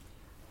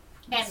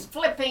 And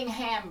flipping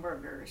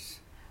hamburgers.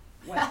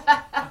 Well,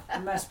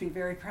 you must be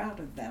very proud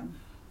of them.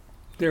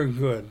 They're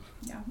good.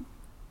 Yeah.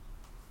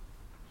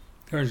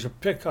 There's a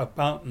pickup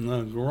out in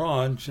the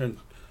garage that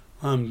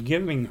I'm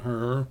giving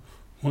her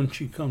when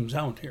she comes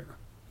out here.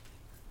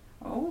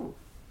 Oh.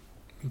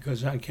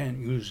 Because I can't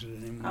use it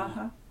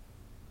anymore.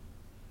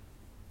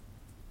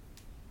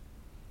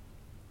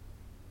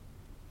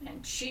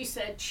 And she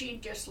said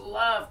she'd just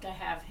love to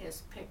have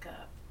his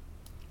pickup.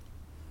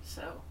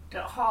 So,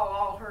 to haul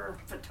all her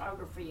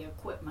photography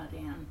equipment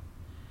in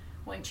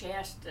when she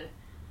has to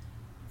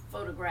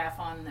photograph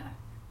on the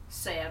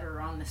set or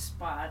on the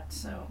spot.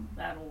 So,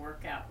 that'll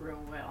work out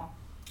real well.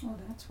 Oh,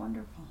 that's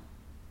wonderful.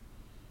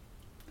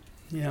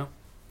 Yeah,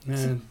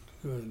 that's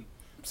good.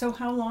 So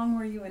how long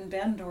were you in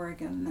Bend,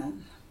 Oregon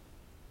then?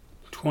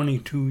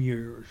 22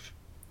 years.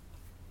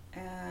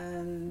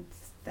 And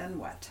then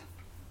what?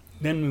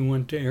 Then we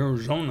went to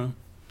Arizona.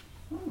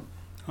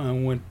 I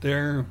went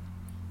there.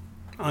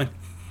 I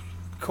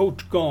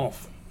coached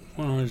golf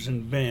when I was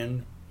in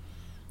Bend.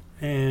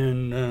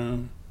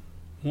 And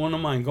one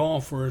of my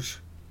golfers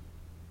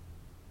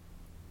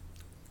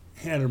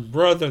had a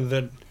brother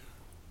that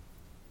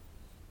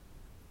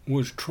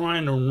was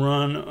trying to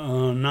run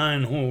a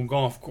 9-hole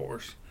golf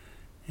course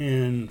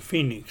in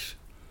Phoenix.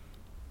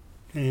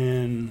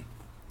 And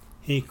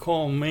he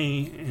called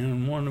me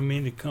and wanted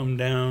me to come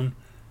down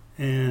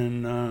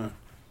and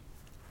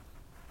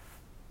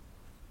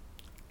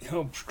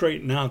help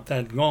straighten out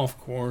that golf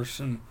course.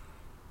 And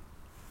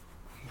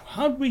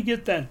how'd we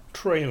get that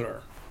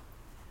trailer?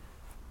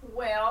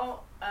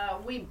 Well,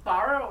 we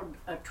borrowed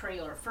a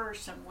trailer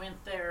first and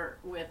went there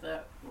with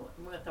a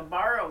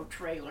borrowed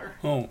trailer.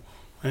 Oh,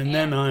 and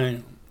then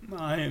I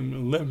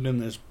lived in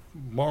this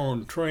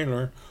borrowed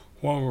trailer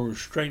while we were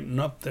straightening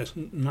up this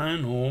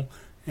 9-hole,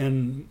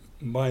 and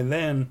by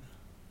then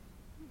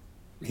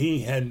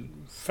he had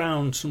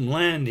found some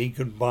land he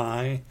could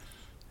buy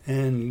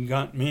and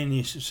got me, and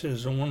he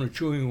says, I want to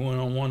show you when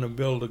I want to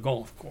build a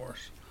golf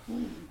course.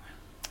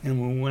 And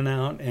we went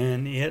out,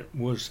 and it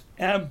was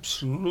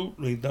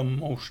absolutely the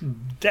most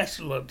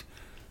desolate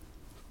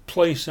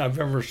place I've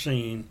ever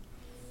seen.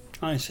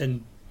 I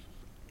said,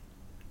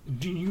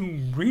 do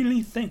you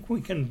really think we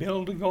can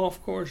build a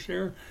golf course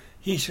here?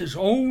 He says,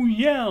 oh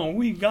yeah,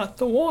 we got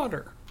the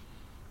water.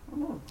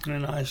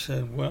 And I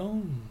said,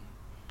 well,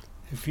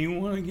 if you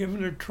want to give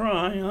it a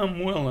try,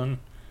 I'm willing.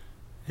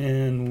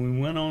 And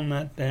we went on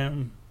that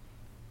damn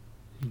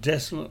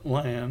desolate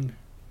land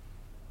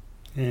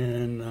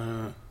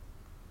and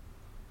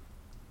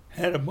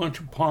had a bunch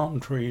of palm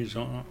trees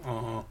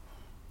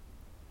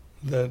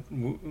that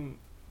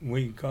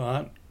we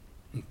got,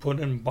 and put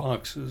in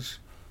boxes,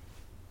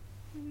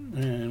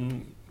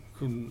 and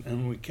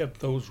we kept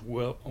those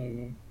well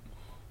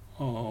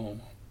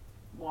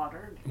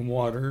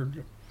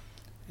watered,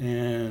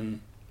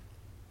 and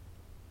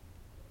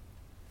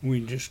we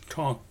just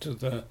talked to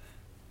the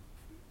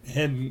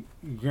head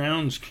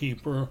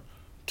groundskeeper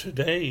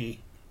today,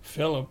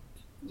 Philip.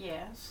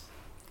 Yes.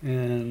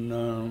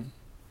 And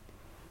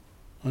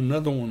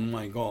another one of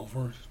my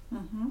golfers.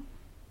 Mm-hmm.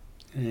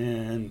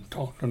 And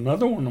talked to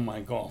another one of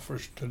my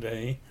golfers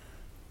today.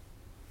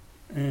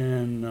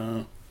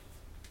 And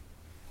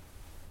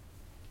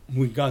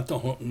we got the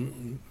whole.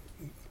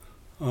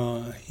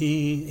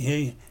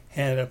 He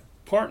had a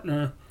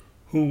partner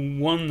who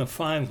won the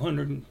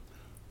 500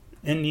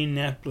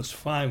 Indianapolis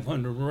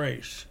 500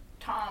 race.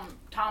 Tom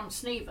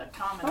Sneva.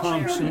 Tom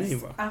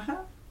Sneva. Uh-huh.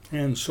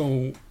 And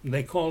so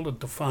they called it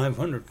the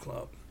 500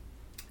 Club.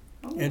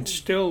 Oh. It's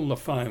still the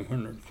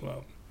 500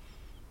 Club.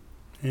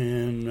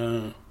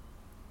 And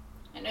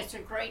it's a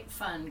great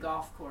fun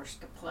golf course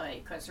to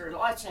play because there are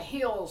lots of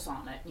hills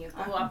on it, and you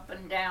go up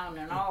and down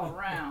and all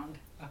around,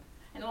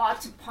 and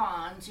lots of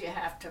ponds you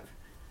have to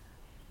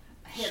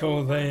hit so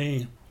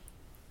over.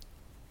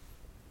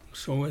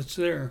 So it's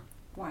there.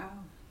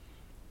 Wow.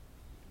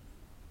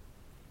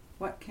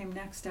 What came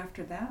next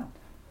after that?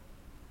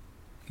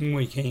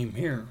 We came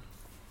here.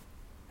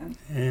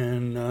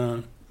 And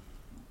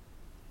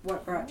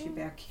what brought you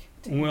back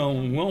to well,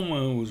 here?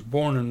 Wilma was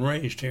born and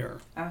raised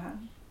here. Uh-huh.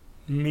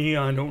 Me,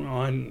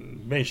 I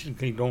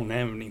basically don't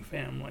have any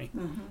family.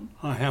 Mm-hmm.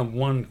 I have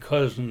one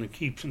cousin that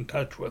keeps in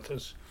touch with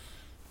us,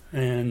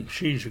 and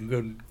she's a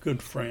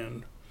good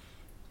friend.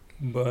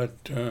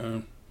 But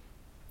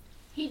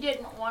he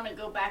didn't want to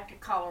go back to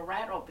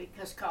Colorado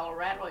because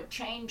Colorado had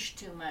changed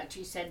too much.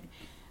 He said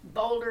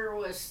Boulder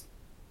was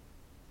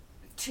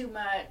too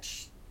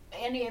much.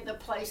 Any of the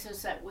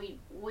places that we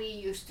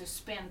used to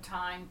spend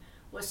time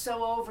was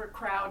so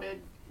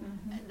overcrowded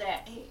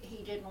that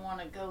he didn't want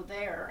to go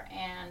there.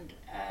 And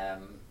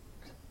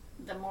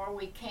the more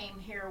we came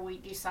here, we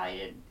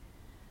decided,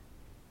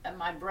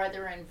 my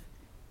brother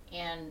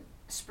in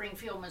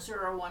Springfield,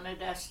 Missouri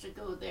wanted us to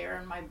go there,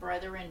 and my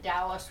brother in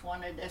Dallas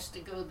wanted us to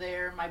go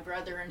there, and my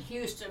brother in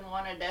Houston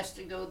wanted us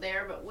to go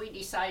there, but we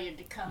decided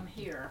to come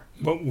here.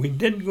 But we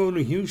did go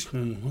to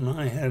Houston when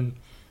I had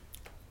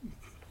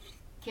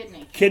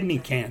Kidney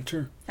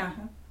cancer.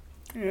 Uh-huh.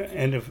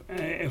 And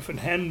if it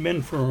hadn't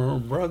been for her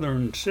brother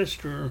and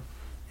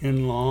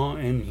sister-in-law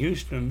in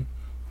Houston,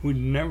 we'd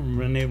never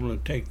been able to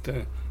take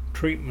the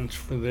treatments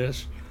for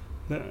this.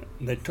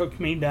 They took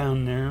me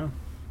down there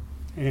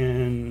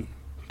and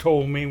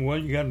told me, well,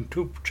 you got a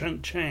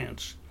 2%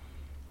 chance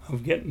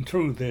of getting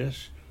through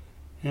this.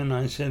 And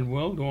I said,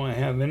 well, do I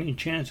have any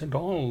chance at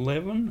all of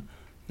living?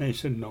 They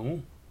said,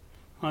 no.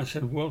 I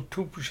said, well,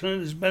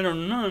 2% is better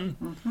than none.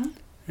 Mm-hmm.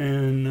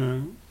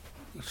 And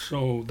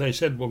so they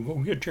said, well, go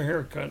get your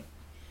hair cut.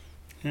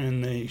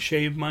 And they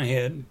shaved my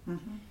head.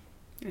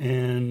 Mm-hmm.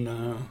 And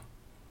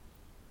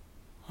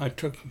I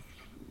took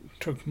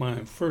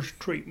my first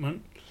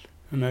treatment,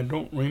 and I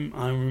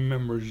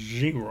remember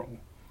zero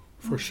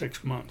for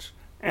 6 months.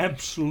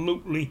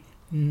 Absolutely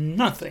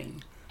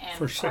nothing and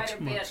for 6 months.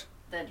 And quite a bit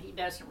that he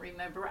doesn't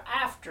remember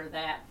after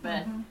that,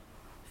 but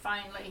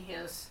finally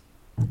his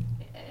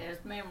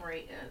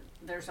memory,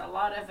 there's a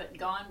lot of it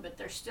gone, but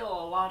there's still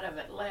a lot of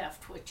it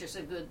left, which is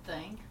a good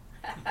thing.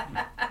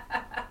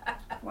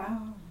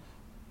 Wow.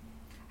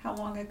 How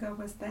long ago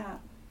was that?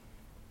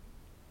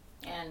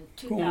 In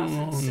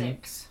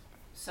 2006.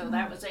 So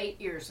that was 8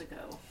 years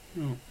ago.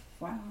 Oh.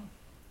 Wow.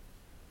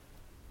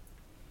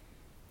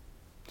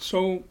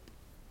 So,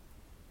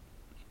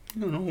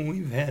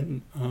 we've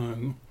had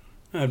an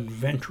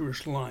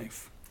adventurous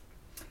life.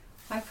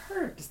 I've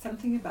heard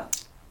something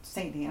about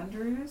St.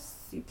 Andrews.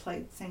 You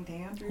played St.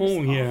 Andrews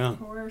golf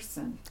course,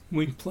 and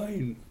we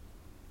played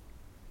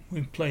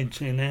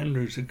St.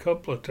 Andrews a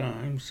couple of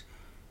times,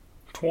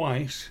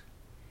 twice,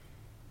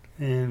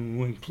 and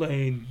we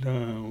played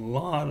a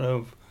lot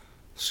of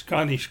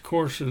Scottish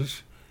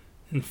courses.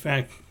 In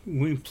fact,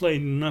 we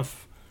played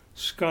enough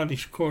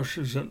Scottish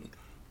courses that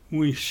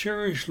we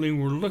seriously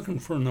were looking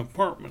for an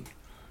apartment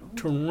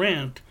to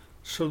rent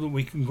so that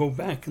we could go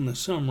back in the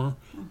summer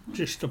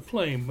just to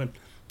play. But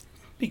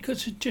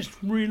because it's just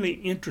really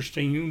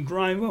interesting, you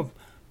drive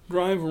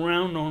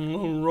around on a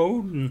little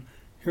road, and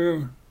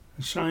here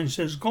a sign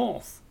says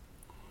golf.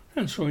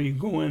 And so you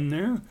go in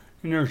there,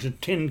 and there's a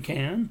tin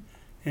can,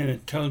 and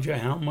it tells you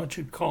how much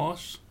it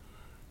costs,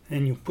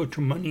 and you put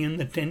your money in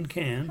the tin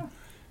can,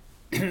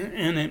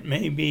 and it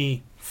may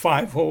be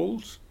 5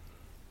 holes,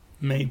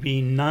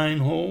 maybe 9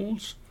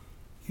 holes.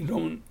 You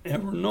don't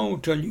ever know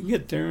till you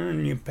get there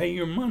and you pay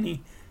your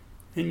money,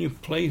 and you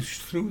play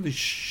through the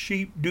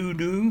sheep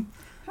doo-doo,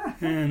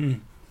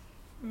 and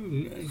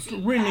it's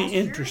really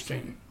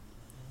interesting.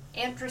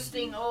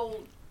 Interesting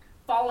old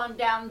fallen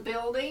down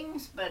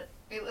buildings, but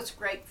it was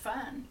great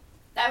fun.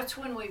 That's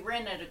when we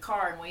rented a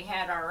car and we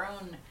had our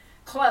own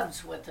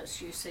clubs with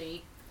us, you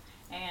see,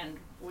 and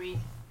we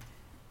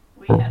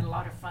had a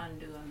lot of fun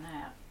doing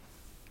that.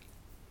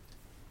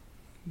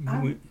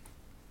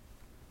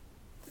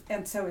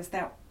 And so is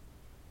that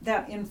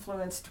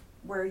influenced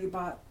where you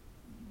bought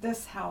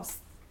this house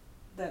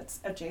that's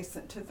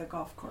adjacent to the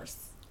golf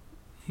course?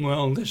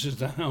 Well, this is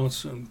the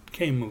house that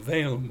came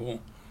available.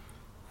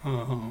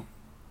 What's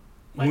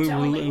we the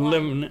were only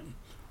one?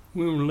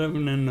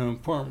 living in the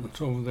apartments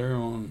over there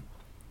on,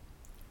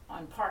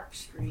 Park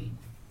Street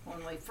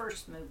when we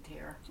first moved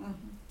here.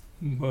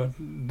 but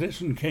this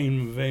one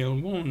came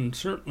available, and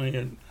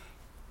certainly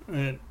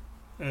it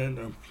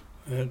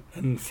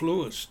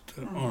influenced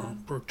our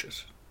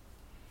purchase.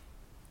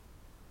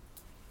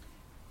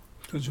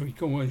 Because we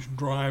could always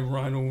drive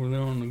right over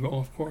there on the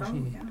golf course Oh,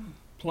 and yeah.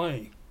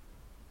 play.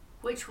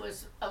 Which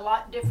was a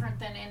lot different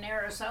than in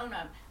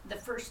Arizona. The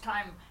first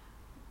time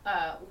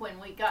when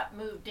we got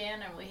moved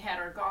in and we had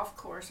our golf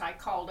course, I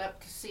called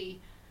up to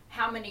see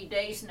how many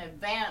days in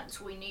advance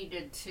we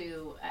needed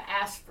to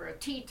ask for a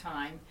tee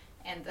time,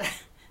 and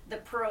the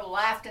pro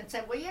laughed and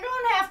said, "Well, you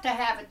don't have to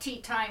have a tee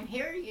time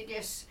here. You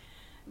just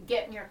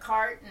get in your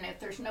cart, and if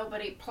there's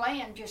nobody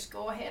playing, just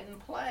go ahead and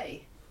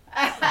play."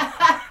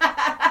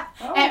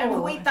 And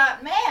Oh. we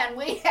thought, man,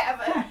 we have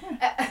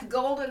a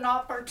golden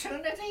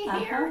opportunity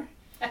here.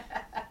 It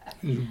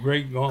was a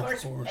great golf Of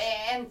course, course.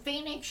 in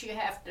Phoenix, you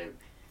have to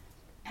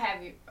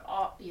have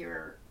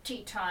your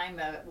tee time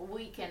a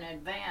week in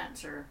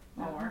advance or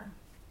more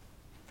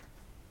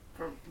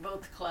for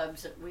both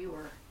clubs that we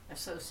were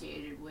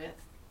associated with.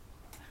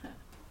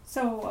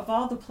 So, of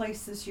all the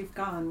places you've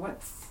gone,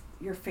 what's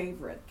your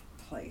favorite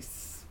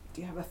place?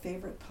 Do you have a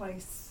favorite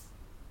place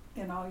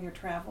in all your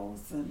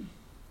travels? And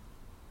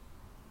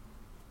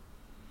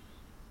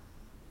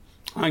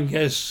I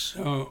guess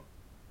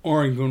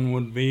Oregon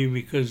would be,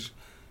 because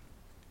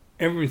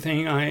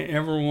everything I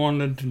ever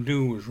wanted to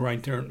do was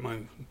right there at my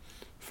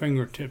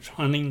fingertips.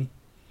 Hunting,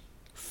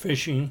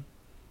 fishing,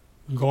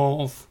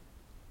 golf.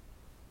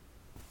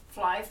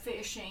 Fly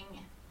fishing,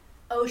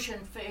 ocean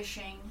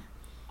fishing,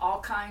 all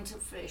kinds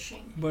of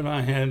fishing. But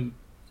I had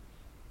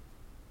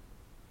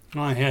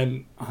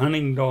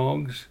hunting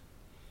dogs,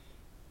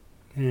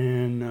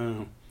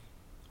 and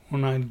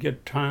when I'd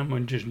get time,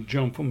 I'd just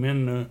jump them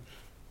in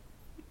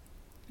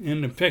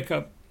the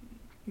pickup.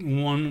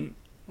 One,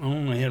 I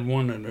only had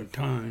one at a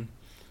time.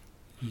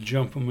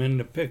 Jump them in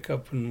the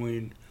pickup, and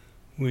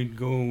we'd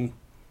go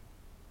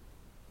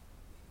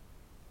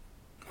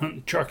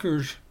hunt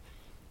chuckers,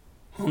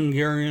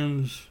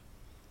 Hungarians,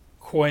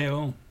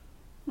 quail.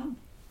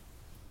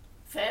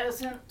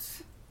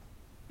 Pheasants.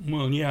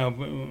 Well, yeah,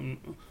 but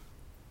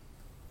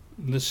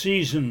the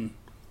season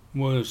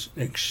was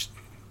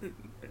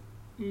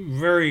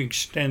very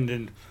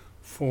extended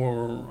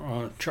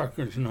for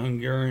chuckers and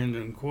Hungarians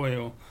and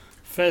quail. what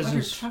are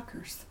Pheasants,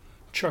 chuckers?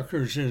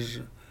 chuckers is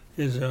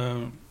It's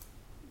a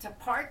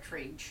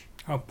partridge.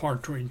 a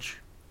partridge.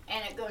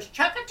 And it goes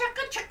chugga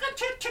chugga chugga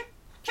chugga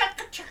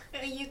chugga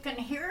chugga. You can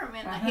hear them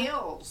in the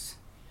hills.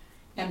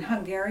 And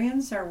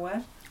Hungarians are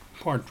what?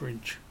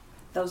 Partridge.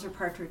 Those are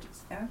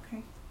partridges.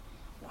 Okay.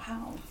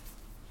 Wow.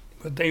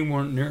 But they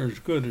weren't near as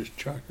good as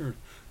chuckers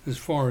as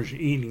far as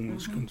eating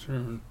was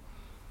concerned.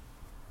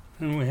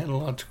 And we had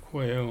lots of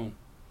quail.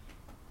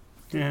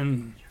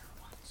 And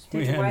Did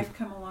we your had wife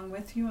come along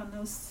with you on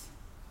those?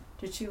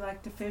 Did she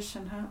like to fish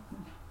and hunt?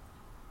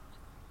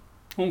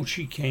 oh,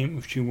 she came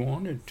if she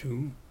wanted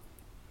to.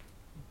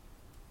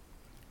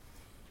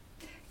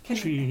 Can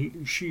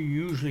She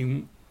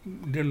usually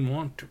didn't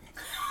want to.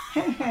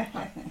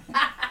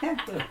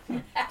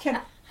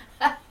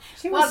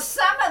 she Well, was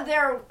some of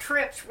their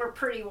trips were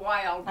pretty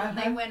wild. When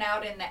they Uh-huh. went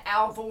out in the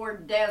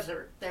Alvord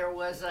Desert, there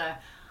was a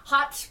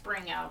hot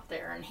spring out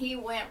there, and he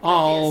went with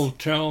I'll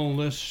tell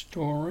this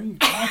story.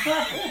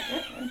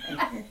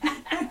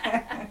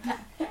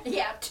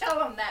 Yeah, tell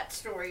them that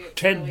story. It's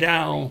Ted really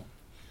Dow,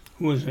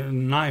 who was a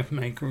knife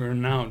maker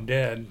and now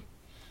dead,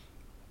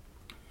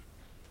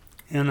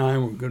 and I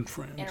were good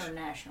friends. funny.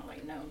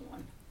 Internationally known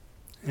one.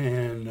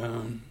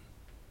 And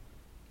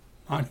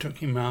I took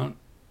him out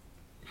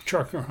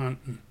chucker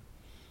hunting.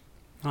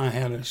 I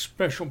had a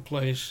special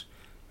place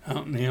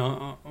out in the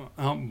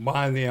out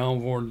by the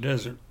Alvord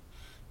Desert.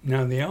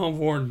 Now the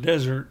Alvord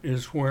Desert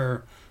is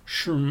where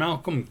Sir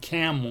Malcolm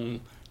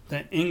Campbell,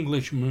 the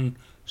Englishman,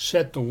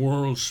 set the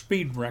world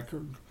speed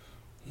record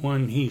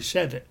when he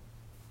said it.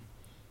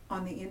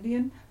 on the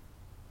Indian.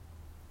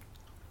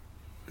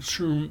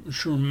 Sir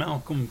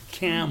Malcolm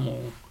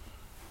Campbell,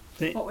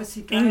 the What was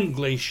he driving?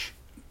 English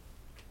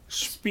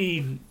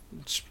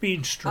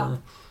speedster Oh.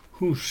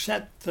 who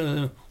set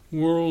the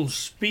world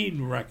speed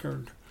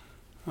record,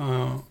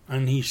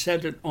 and he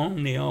set it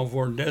on the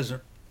Alvord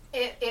Desert.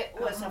 It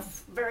was a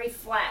very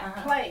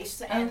flat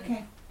place, and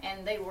Okay.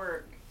 and they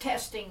were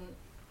testing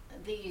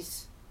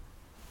these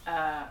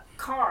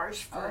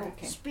cars for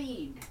Okay.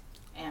 speed.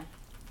 And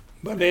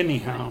But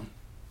anyhow,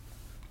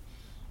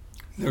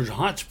 there's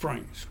hot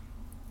springs,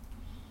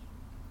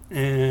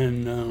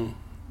 and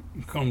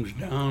comes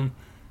down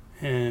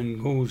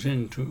and goes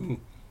into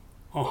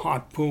a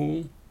hot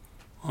pool,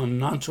 a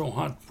not so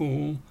hot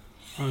pool,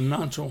 a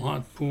not so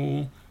hot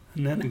pool,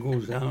 and then it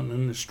goes down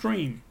in the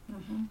stream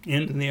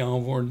into the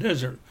Alvord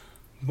Desert.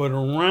 But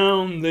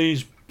around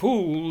these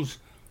pools,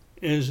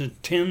 is a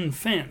tin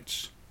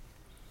fence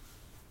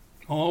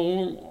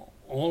all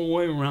the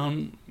way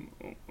around,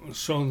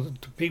 so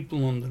that the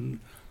people on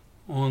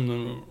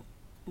the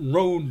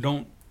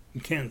road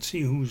can't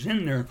see who's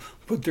in there,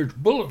 but there's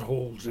bullet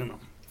holes in them.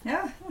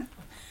 Yeah.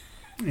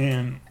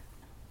 And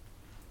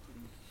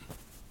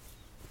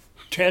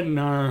Ted and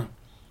I are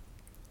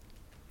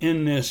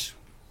in this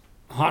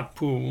hot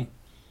pool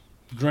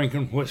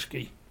drinking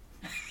whiskey.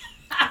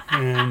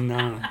 And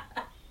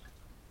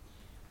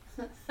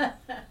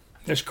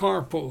this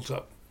car pulls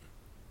up.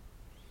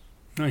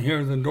 I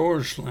hear the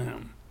door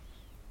slam.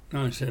 And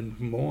I said,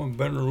 boy,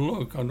 better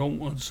look. I don't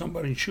want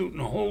somebody shooting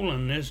a hole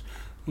in this.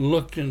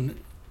 Looked,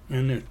 and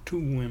there's two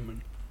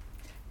women.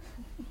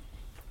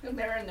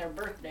 They're in their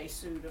birthday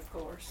suit, of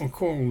course. Of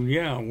course,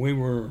 yeah, we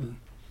were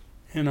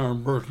in our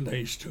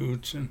birthday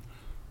suits, and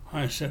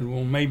I said,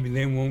 well, maybe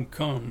they won't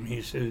come.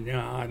 He said,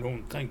 yeah, I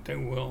don't think they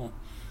will.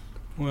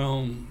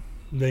 Well,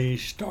 they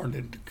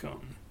started to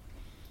come.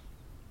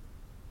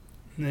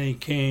 They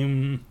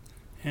came,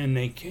 and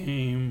they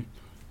came,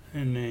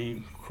 and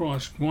they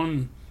crossed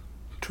one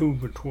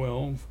tube of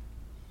 12,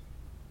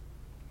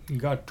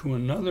 got to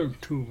another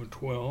tube of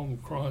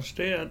 12, crossed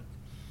it,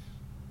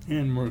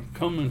 and we're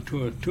coming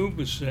to a tube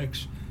of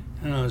 6,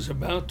 and I was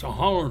about to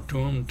holler to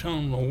them, tell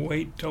them to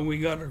wait till we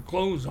got our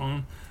clothes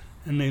on,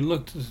 and they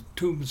looked at the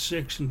tube of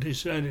 6 and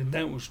decided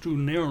that was too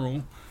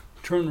narrow,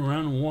 turned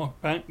around and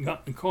walked back,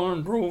 got in the car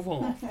and drove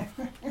off.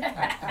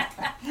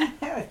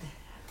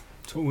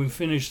 So we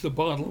finished the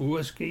bottle of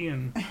whiskey,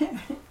 and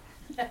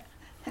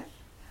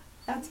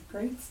That's a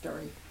great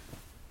story.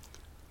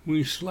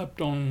 we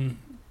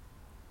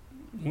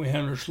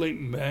had our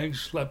sleeping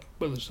bags, slept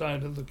by the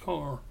side of the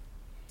car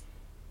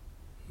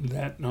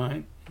that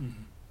night,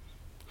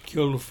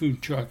 killed a few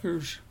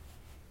truckers,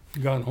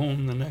 got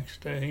home the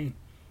next day.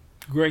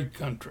 Great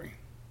country.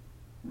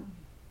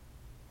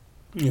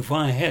 If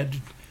I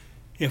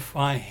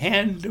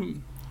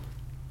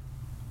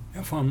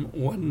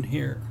wasn't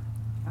here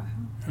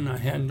and I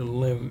had to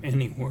live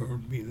anywhere, it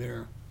would be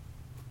there.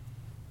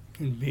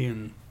 It'd be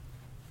in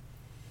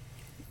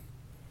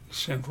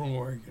Central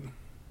Oregon.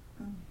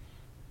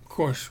 Of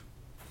course,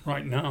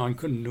 right now I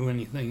couldn't do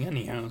anything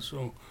anyhow,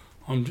 so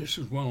I'm just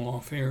as well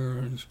off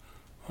here as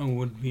I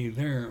would be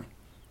there,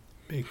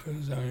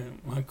 because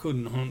I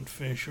couldn't hunt,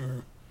 fish,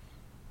 or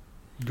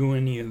do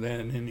any of that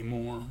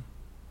anymore.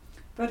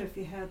 But if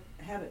you had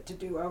it to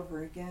do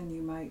over again,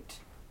 you might.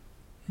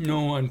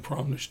 No, I'd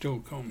probably still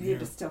come here.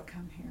 You'd still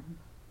come here.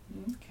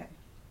 Okay.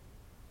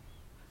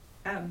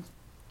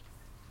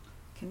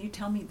 Can you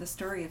tell me the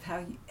story of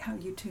how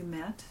you two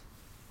met?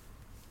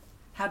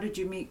 How did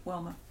you meet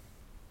Wilma?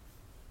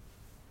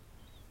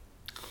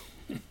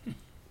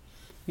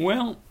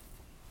 Well,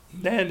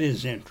 that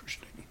is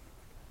interesting.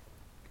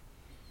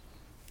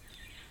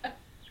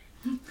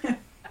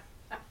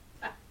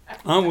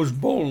 I was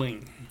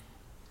bowling.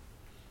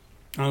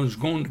 I was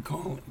going to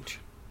college.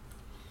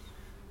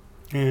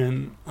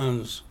 And I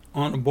was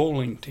on a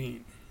bowling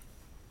team.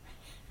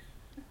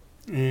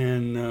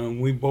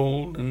 And we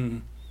bowled,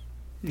 and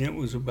it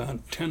was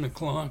about 10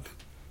 o'clock.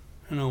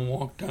 And I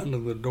walked out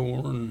of the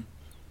door,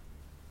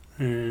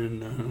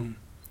 and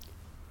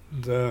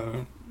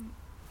the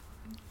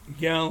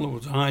gal that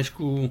was a high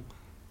school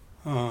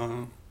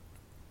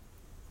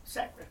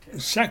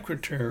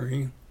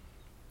secretary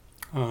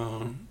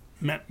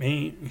met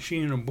me. She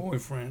and her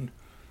boyfriend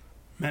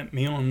met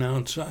me on the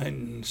outside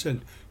and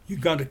said, "You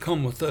got to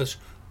come with us.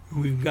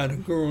 We've got a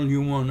girl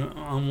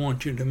I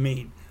want you to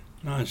meet."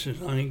 And I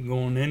said, "I ain't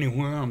going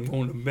anywhere. I'm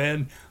going to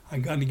bed. I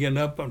got to get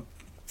up at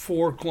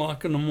 4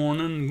 o'clock in the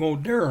morning and go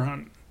deer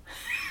hunting."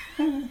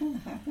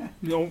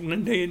 The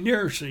opening day of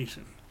deer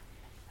season.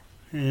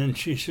 And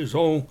she says,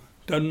 "Oh,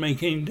 doesn't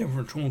make any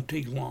difference. Won't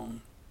take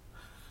long."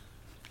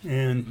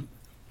 And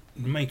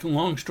to make a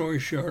long story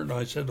short,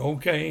 I said,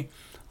 "Okay,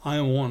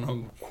 I want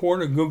a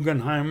quart of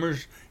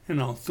Guggenheimers,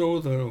 and I'll throw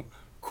the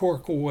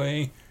cork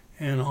away,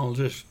 and I'll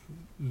just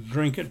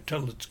drink it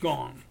till it's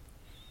gone."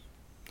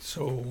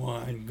 So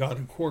I got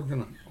a quart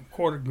of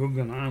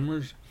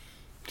Guggenheimers,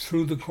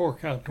 threw the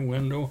cork out the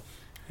window,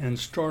 and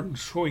started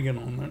swigging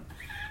on it.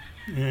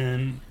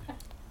 And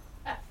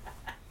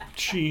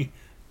she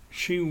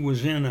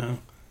was in a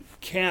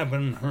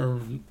cabin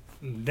her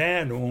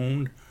dad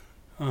owned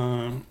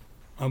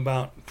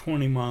about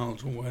 20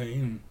 miles away,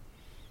 and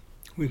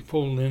we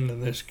pulled into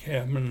this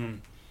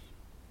cabin,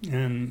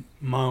 and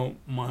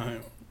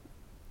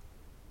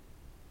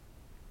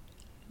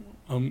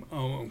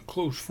a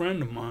close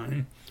friend of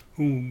mine,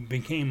 who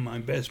became my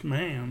best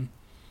man,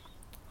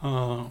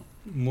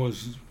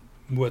 was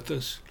with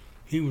us.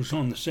 He was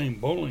on the same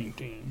bowling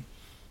team,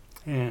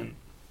 and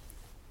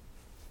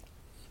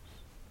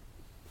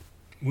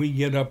we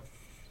get up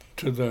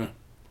to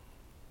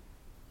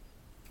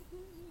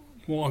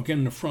walk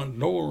in the front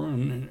door,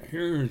 and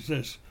here's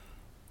this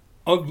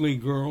ugly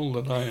girl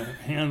that I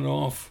hand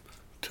off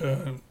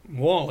to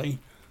Wally,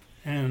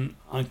 and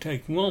I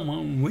take Wilma,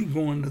 and we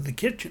go into the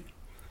kitchen.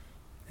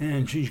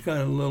 And she's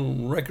got a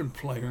little record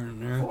player in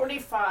there.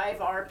 45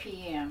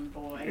 RPM,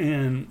 boy.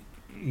 And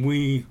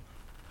we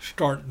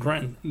start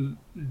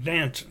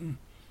dancing.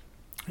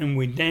 And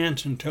we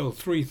danced until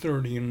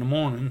 3:30 in the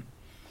morning.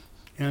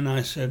 And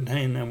I said,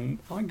 hey, now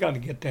I got to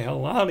get the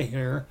hell out of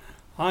here.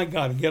 I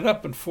got to get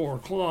up at 4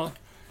 o'clock,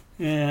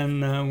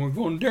 and we're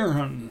going deer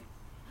hunting.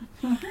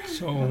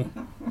 So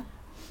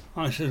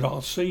I said,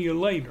 I'll see you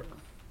later.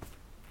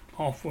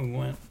 Off we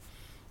went.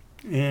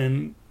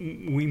 And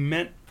we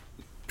met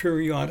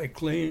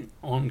periodically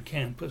on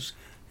campus,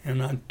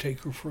 and I'd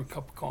take her for a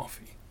cup of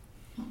coffee.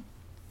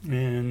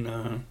 And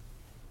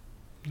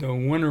the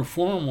winter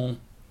formal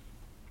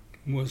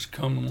was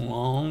coming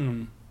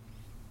along,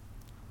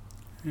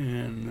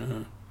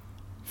 and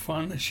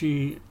finally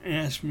she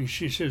asked me,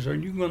 she says, are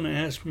you going to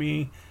ask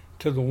me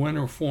to the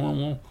winter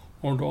formal,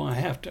 or do I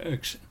have to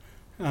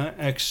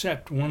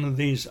accept one of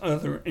these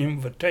other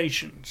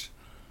invitations?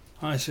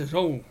 I says,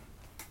 oh,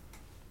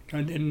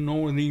 I didn't know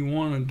whether you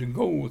wanted to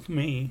go with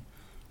me.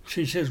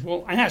 She says,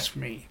 well, ask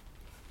me.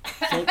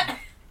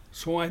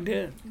 So I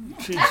did.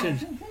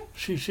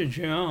 She said,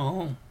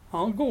 yeah,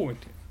 I'll go with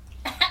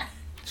you.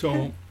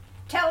 So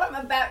Tell them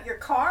about your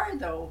car,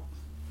 though.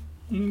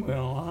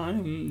 well,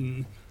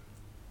 I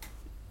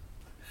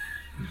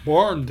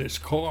borrowed this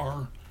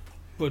car,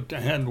 but I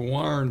had to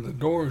wire the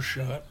door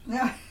shut.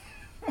 On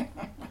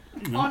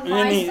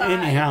my side.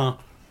 Anyhow,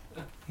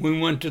 we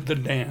went to the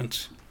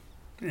dance,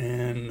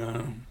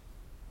 and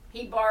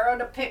He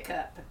borrowed a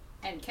pickup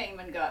and came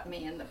and got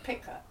me in the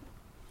pickup.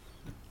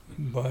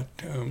 but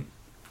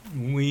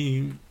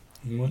we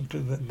went to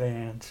the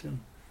dance, and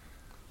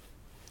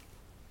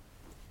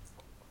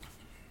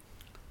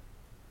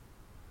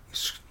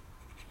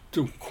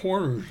the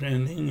quarter's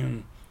ending,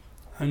 and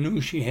I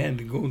knew she had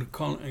to go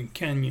to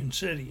Canyon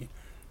City.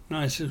 And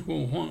I said,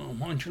 well,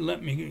 why don't you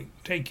let me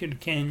take you to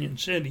Canyon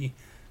City?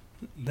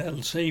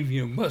 That'll save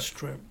you a bus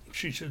trip.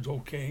 She says,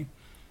 okay.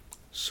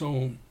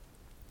 So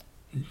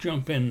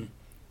jump in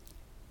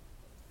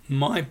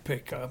my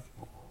pickup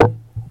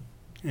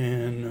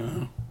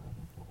and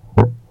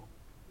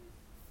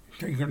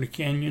take her to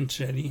Canyon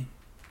City.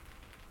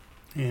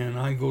 And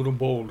I go to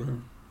Boulder.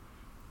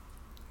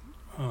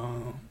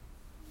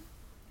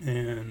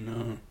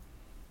 And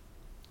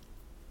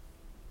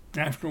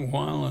after a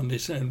while, and they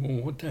said,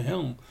 well, what the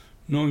hell?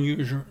 No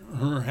use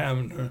her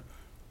having to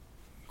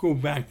go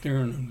back there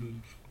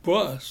in a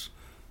bus.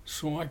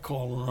 So I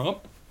called her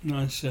up, and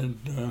I said,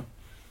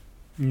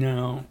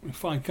 now,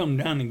 if I come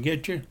down and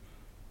get you,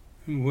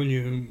 will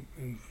you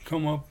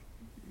come up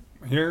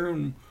here,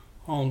 and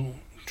I'll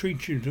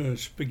treat you to a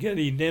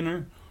spaghetti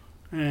dinner,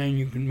 and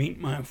you can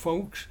meet my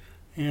folks,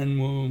 and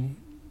we'll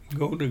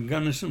go to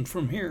Gunnison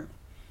from here.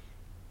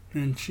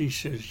 And she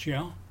says,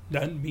 yeah,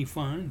 that'd be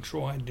fine.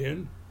 So I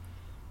did.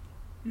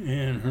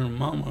 And her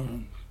mama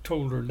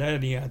told her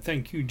daddy, I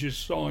think you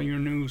just saw your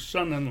new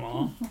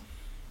son-in-law.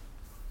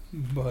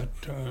 But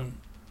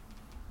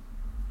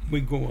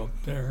we go up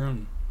there,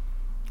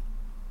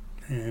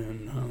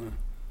 and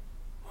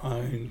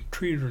I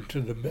treat her to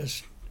the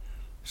best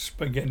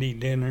spaghetti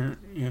dinner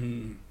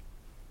in,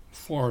 as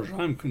far as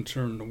I'm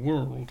concerned, the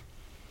world.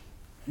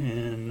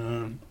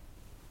 And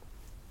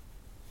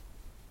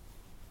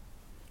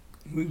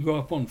we go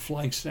up on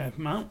Flagstaff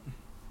Mountain,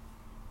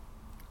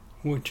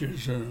 which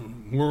is a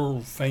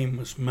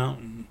world-famous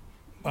mountain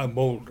by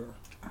Boulder.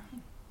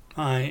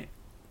 I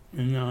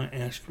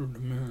asked her to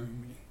marry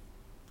me.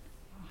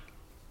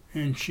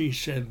 And she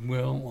said,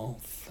 well, I'll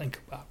think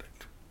about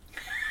it.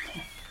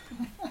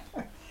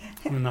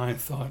 And I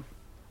thought,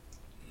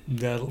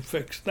 that'll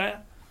fix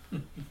that.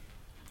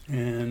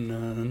 And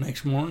the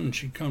next morning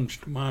she comes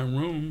to my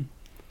room.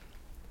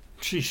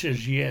 She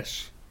says,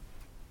 yes.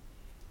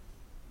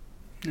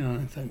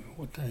 And I think,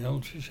 what the hell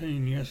is she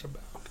saying yes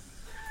about?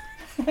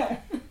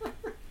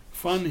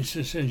 Finally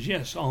she says,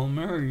 yes, I'll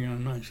marry you.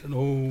 And I said,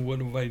 oh,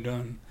 what have I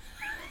done?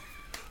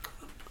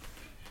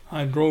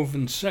 I drove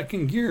in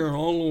second gear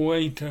all the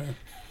way to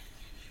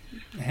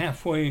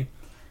halfway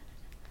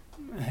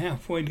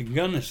to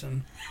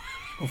Gunnison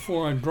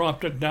before I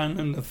dropped it down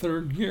into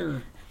third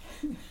gear.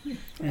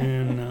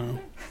 And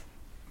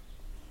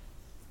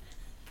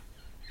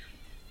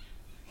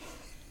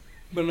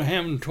but I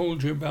haven't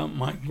told you about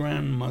my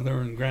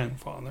grandmother and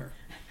grandfather.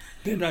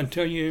 Did I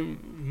tell you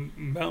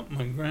about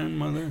my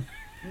grandmother?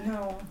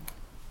 No.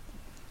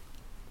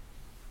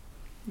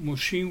 Well,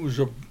 she was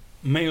a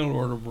mail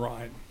order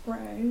bride.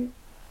 Right.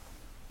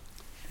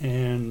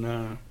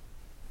 And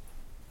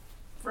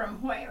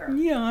From where?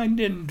 yeah, I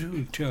did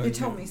do tell you. You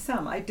told me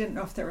some. I didn't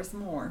know if there was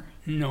more.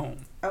 No,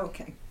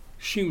 Okay.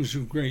 she was a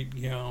great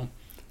gal.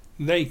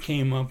 They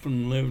came up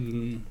and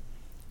lived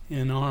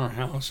in our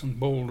house in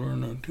Boulder,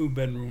 in a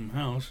 2-bedroom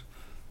house.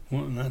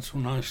 Well, that's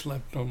when I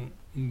slept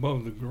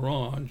above the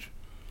garage.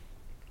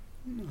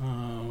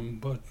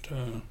 But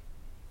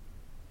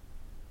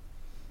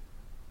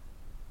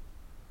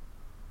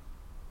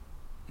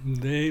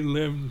they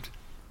lived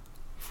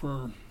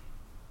for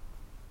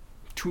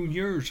 2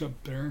 years up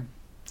there.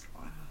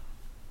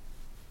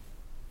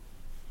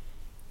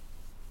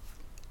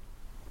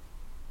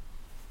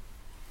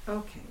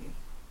 Okay.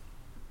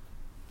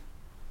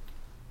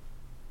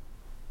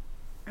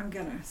 I'm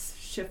gonna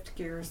shift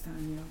gears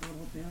on you a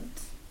little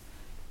bit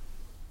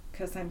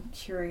because I'm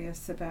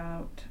curious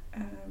about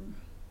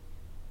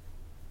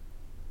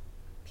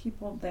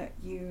people that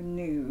you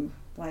knew.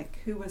 Like,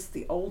 who was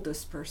the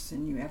oldest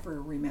person you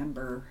ever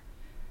remember,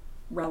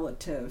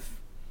 relative?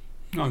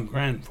 My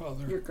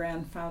grandfather. Your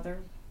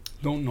grandfather?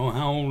 Don't know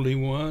how old he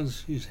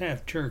was. He's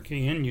half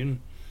Cherokee Indian,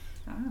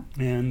 Ah,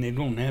 and they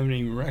don't have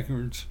any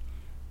records.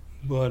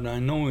 But I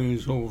know he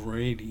was over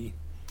 80.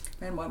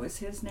 and what was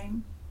his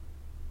name?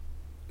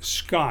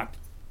 Scott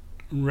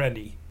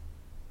Reddy.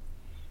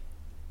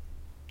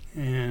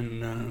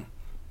 And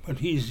but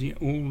he's the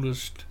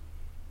oldest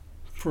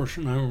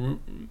person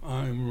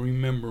I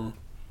remember.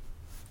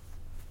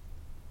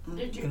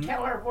 Did you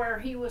tell her where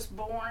he was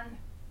born?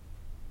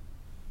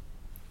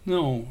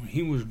 No,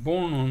 he was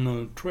born on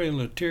the Trail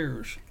of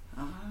Tears,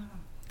 Ah,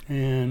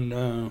 and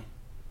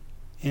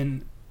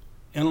in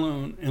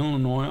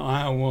Illinois,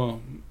 Iowa,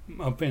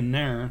 up in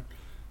there,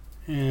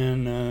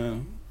 and a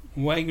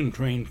wagon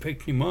train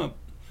picked him up.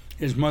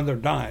 His mother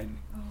died,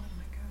 oh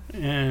my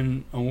gosh.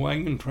 and a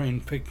wagon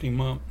train picked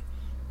him up,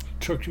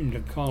 took him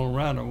to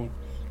Colorado,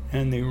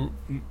 and the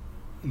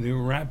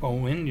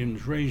Arapaho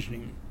Indians raised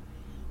him.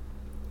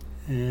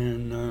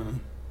 And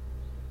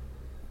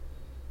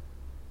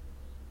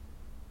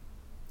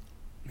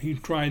he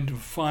tried to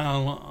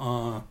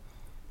file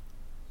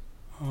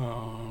a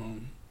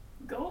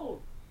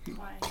gold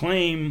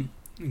claim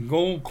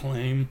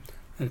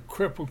at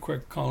Cripple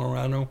Creek,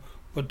 Colorado,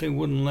 but they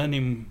wouldn't let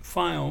him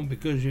file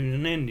because he was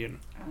an Indian.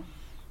 Oh.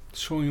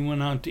 So he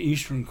went out to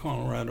eastern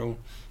Colorado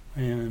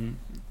and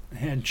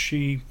had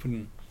sheep,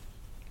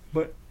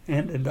 but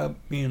ended up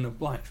being a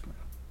blacksmith.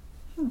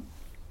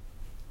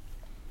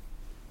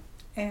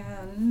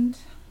 And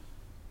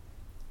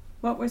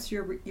what was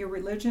your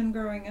religion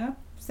growing up?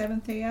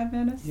 Seventh-day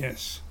Adventist?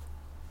 Yes.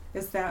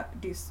 Is that,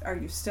 are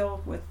you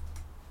still with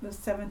the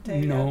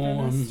Seventh-day No,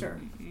 Adventist? Or?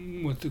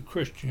 I'm with the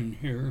Christian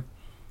here.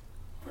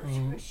 First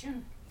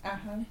Christian.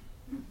 Uh-huh.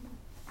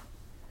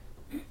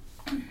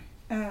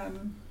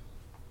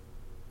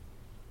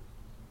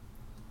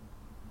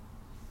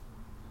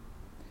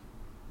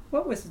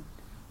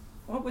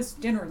 What was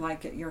dinner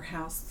like at your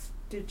house?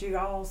 Did you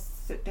all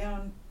sit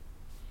down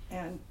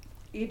and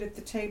eat at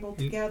the table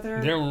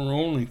together? There were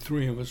only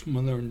three of us,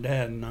 Mother and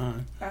Dad and I.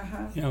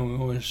 Uh-huh. You know, we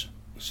always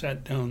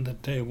sat down at the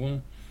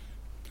table.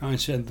 I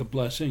said the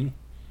blessing,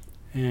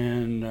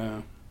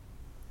 and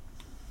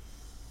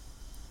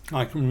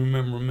I can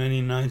remember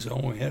many nights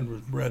all we had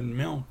was bread and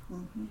milk.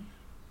 Mm-hmm.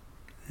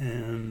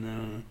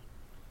 And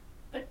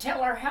But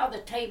tell her how the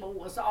table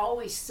was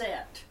always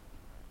set.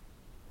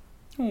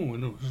 oh,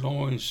 it was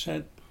always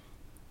set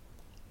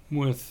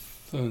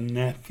with a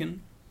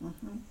napkin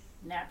Mm-hmm.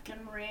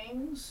 Napkin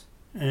rings,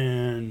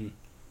 and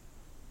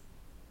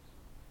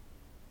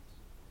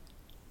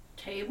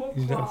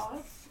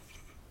tablecloth.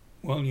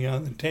 well, yeah,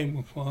 the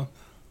tablecloth,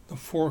 the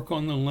fork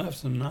on the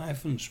left, the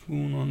knife and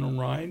spoon on the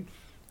right.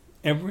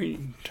 Every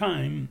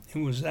time it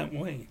was that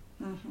way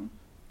Mm-hmm.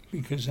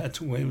 because that's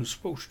the way it was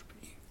supposed to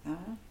be,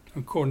 Uh-huh.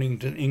 according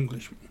to the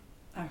Englishman.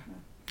 Uh-huh.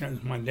 That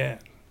was my dad.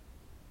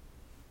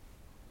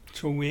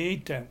 So we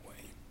ate that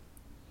way.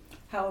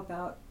 How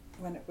about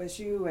when it was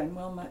you and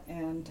Wilma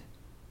and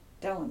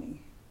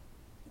Delaney?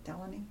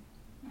 Delaney?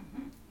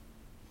 Mhm.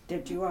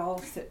 Did you all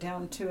sit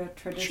down to a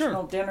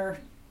traditional dinner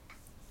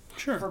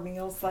Sure, for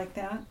meals like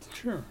that?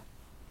 sure.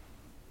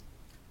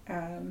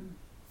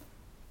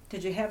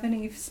 Did you have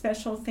any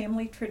special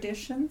family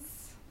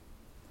traditions?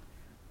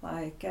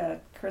 Like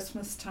at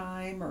Christmas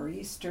time or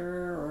Easter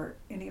or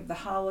any of the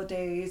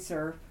holidays,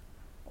 or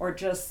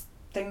just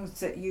things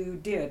that you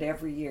did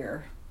every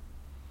year?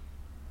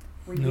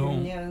 No.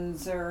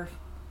 Reunions or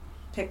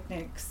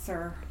picnics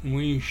or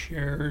We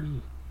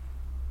shared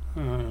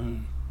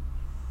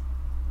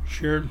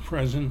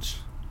presents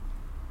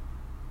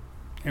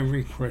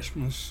every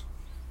Christmas,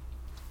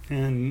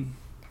 and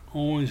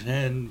always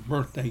had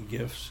birthday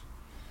gifts.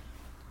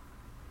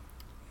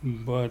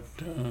 But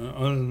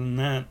other than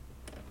that,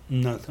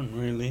 nothing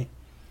really.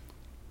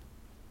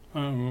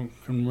 I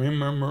can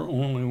remember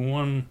only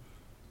one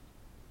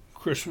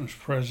Christmas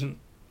present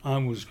I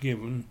was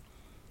given.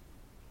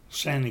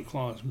 Santa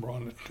Claus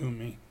brought it to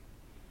me.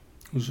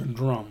 It was a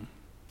drum.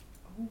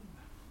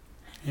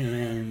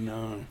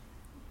 And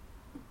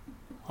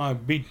I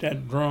beat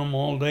that drum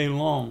all day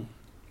long.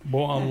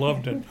 Boy, I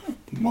loved it.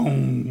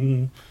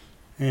 Boom.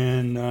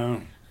 And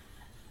I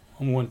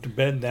went to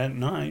bed that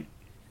night.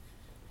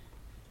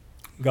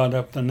 Got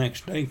up the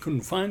next day,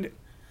 couldn't find it.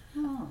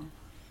 oh,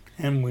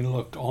 And we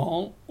looked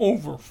all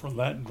over for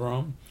that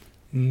drum.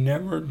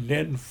 Never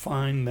did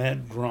find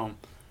that drum.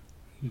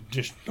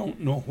 Just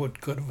don't know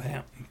what could have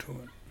happened to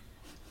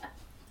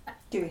it.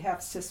 do you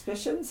have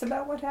suspicions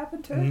about what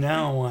happened to it?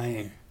 Now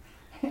I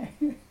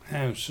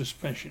have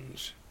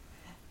suspicions.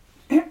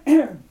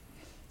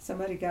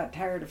 Somebody got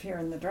tired of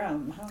hearing the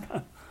drum,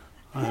 huh?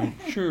 I'm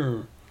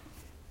sure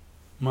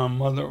my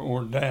mother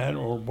or dad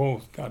or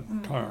both got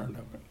tired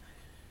of it.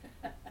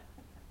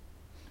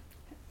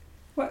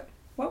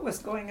 What was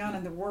going on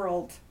in the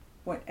world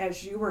what,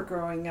 as you were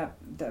growing up,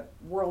 the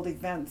world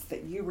events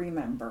that you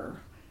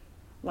remember?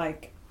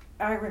 Like,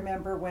 I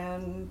remember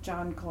when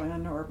John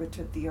Glenn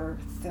orbited the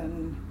Earth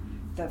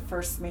and the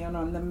first man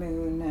on the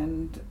moon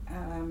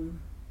and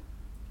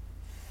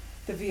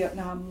the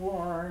Vietnam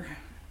War.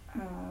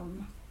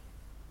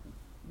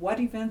 What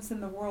events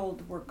in the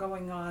world were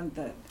going on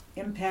that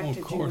impacted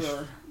Of course. you?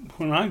 Or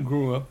When I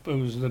grew up, it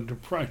was the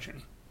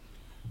Depression.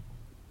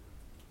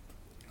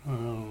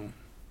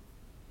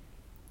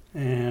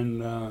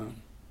 And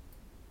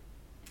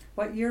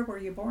what year were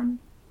you born?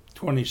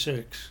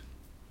 26.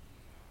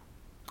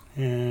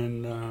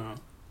 And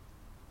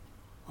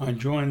I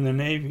joined the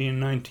Navy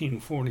in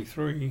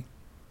 1943,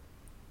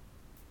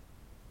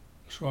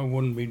 so I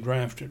wouldn't be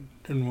drafted.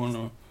 Didn't want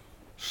to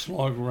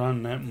slog around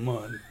in that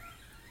mud.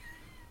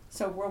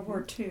 So World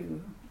War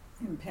II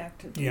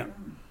impacted Yeah.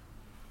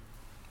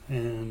 you.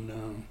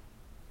 And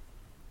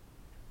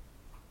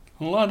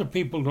a lot of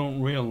people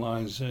don't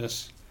realize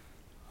this.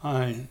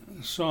 I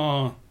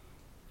saw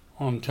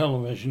on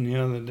television the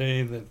other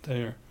day that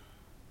they're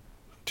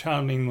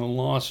touting the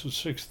loss of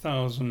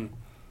 6,000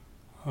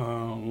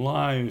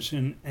 lives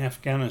in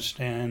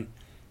Afghanistan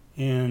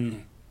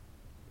in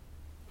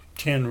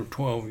 10 or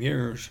 12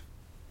 years.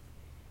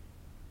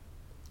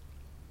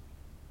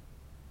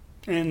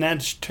 And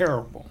that's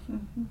terrible.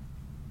 Mm-hmm.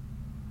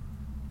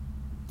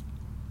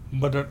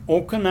 But at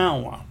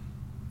Okinawa,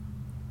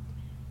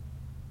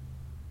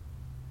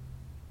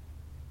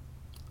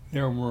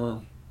 there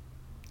were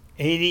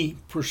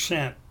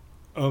 80%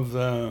 of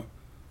the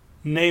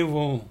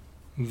naval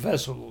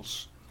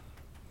vessels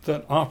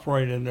that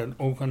operated at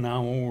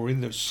Okinawa were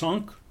either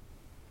sunk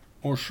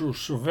or so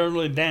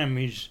severely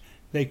damaged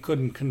they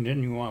couldn't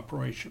continue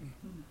operation.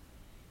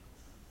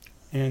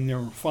 And there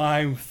were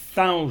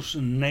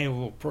 5,000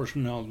 naval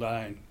personnel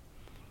died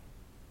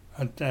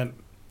at that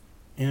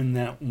in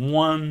that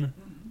one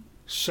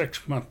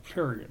 6-month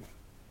period.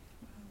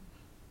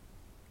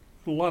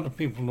 A lot of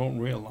people don't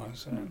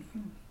realize that.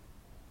 Mm-hmm.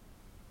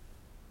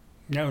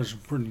 That was a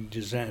pretty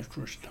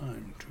disastrous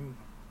time too.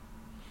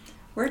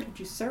 Where did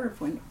you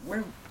serve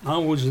where I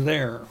was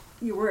there.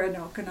 you were in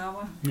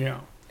Okinawa?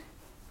 Yeah.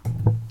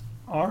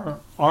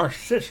 Our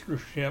sister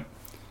ship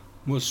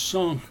was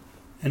sunk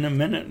in 1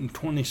 minute and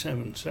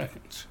 27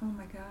 seconds. Oh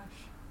my gosh.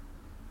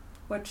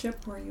 What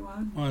ship were you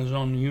on? I was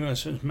on the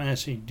USS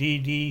Massey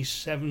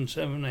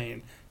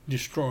DD-778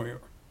 destroyer.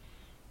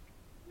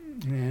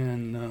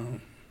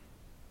 And,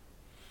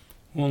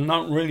 well,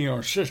 not really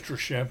our sister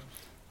ship.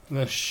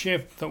 The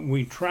ship that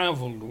we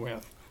traveled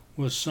with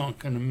was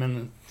sunk in 1 minute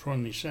and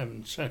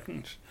 27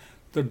 seconds,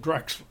 the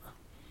Drexler.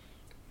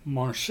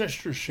 Our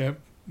sister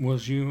ship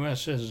was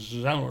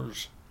USS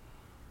Zellers,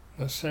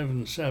 the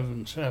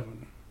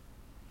 777.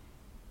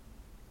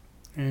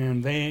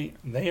 And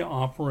they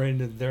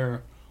operated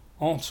there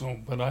also,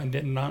 but I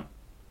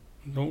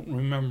don't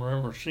remember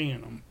ever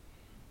seeing them.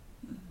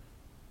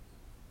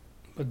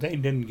 But they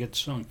didn't get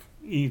sunk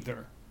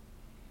either.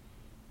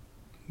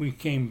 We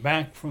came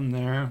back from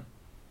there,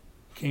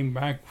 came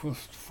back with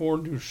 4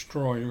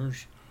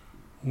 destroyers,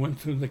 went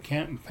through the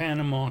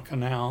Panama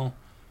Canal,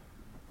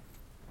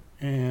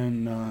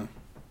 and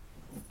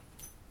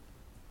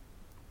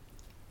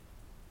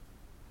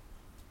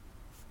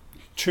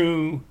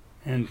two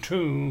in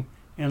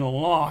a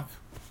lock,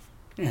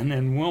 and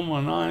then Wilma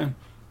and I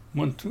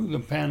went through the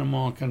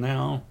Panama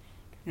Canal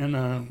in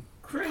a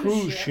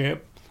cruise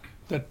ship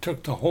that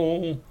took the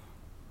whole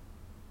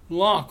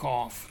lock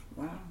off.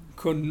 Wow.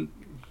 Couldn't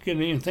get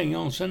anything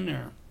else in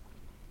there.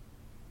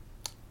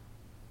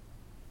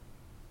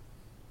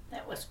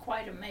 That was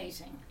quite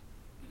amazing.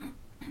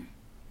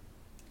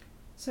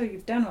 So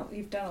you've done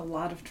a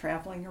lot of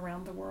traveling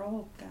around the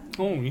world then.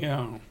 Oh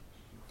yeah,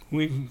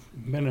 we've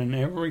been in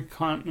every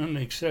continent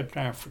except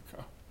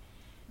Africa.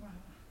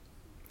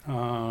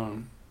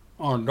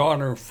 Our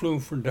daughter flew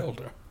for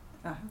Delta,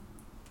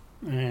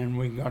 and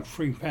we got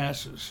free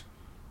passes,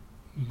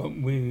 but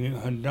we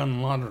had done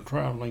a lot of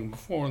traveling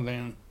before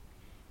then.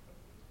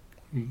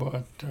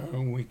 But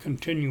we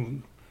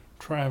continued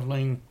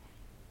traveling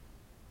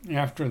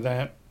after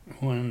that.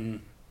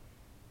 When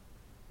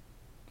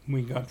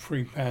we got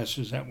free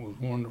passes, that was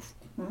wonderful.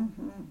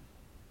 Mm-hmm.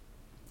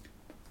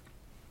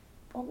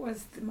 What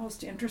was the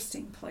most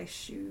interesting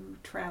place you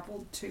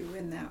traveled to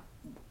in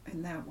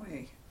that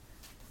way?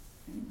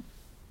 And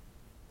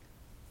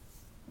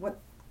what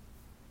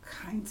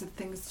kinds of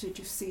things did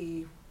you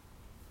see?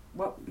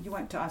 What, you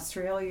went to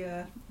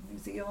Australia, New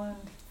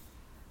Zealand,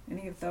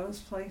 any of those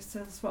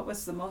places? What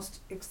was the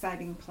most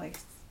exciting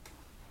place?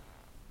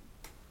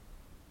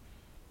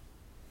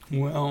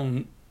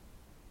 Well,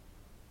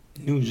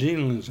 New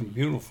Zealand is a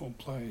beautiful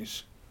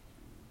place,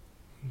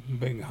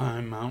 big high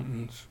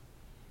mountains,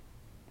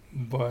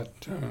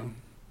 but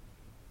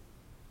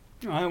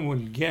I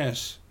would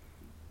guess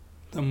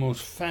the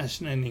most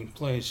fascinating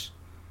place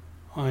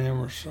I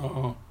ever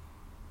saw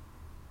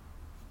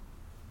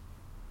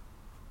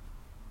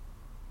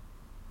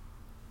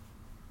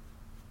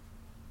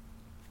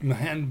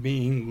had to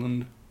be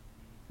England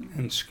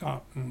and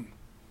Scotland.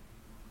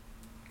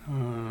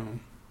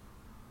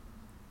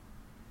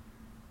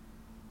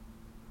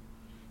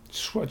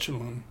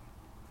 Switzerland.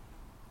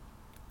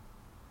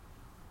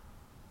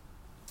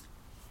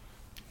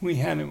 We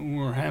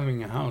were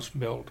having a house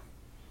built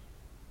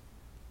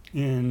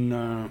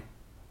in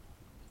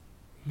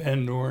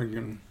Bend,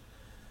 Oregon,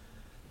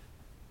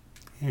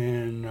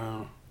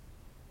 and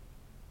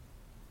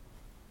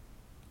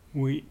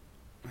we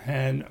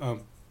had a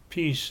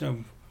piece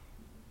of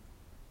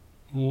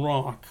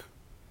rock.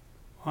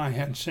 I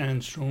had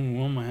sandstone.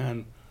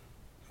 Wilma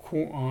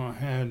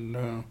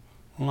had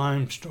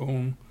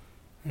limestone,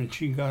 and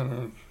she got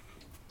a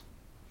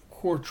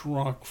quartz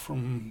rock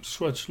from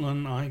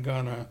Switzerland. I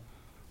got a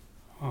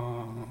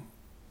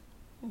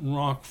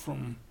rock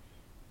from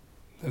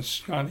the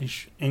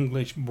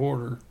Scottish-English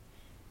border,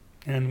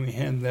 and we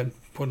had that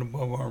put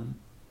above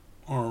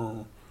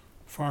our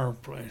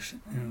fireplace.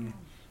 And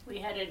We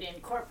had it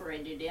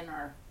incorporated in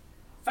our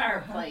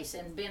fireplace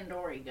in Bend,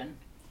 Oregon,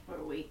 where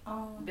we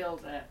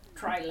built a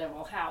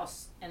tri-level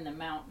house in the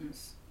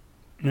mountains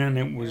and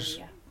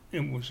area.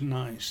 it was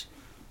nice.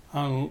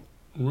 I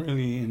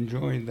really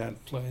enjoyed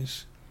that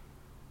place.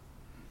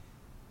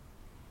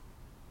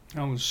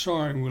 I was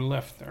sorry we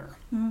left there.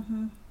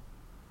 Mm-hmm.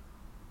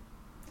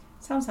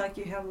 Sounds like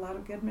you have a lot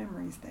of good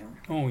memories there.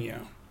 Oh yeah.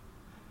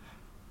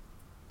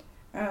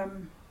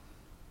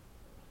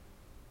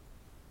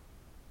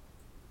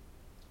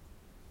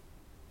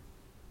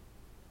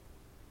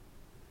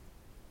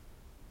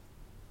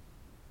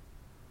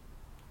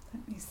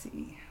 Let me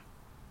see.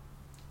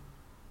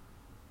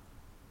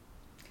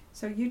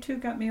 So you two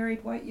got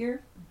married what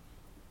year?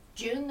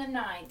 June the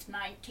 9th,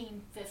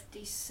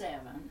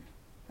 1957,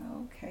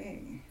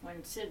 Okay.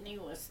 when Sidney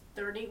was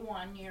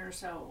 31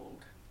 years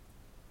old.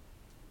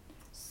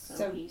 So,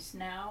 So- he's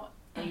now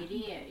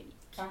 88.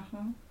 Uh-huh.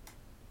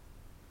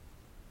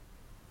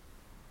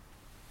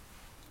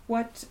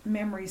 What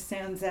memory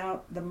stands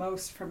out the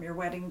most from your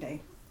wedding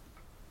day?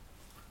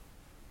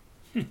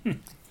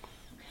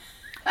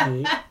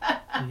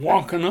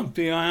 Walking up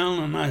the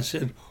aisle, and I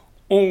said,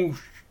 "Oh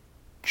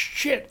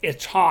shit,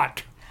 it's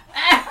hot."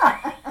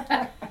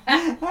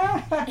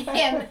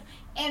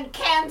 in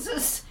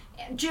Kansas,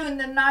 June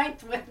the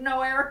 9th, with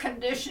no air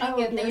conditioning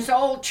in dear. these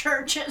old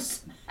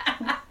churches.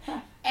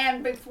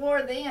 And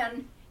before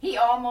then, he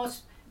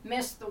almost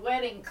missed the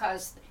wedding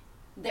because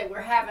they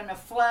were having a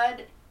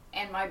flood,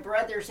 and my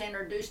brothers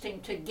introduced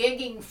him to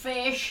gigging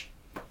fish,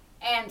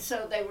 and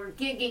so they were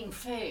gigging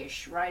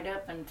fish right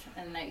up, and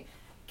they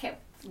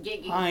kept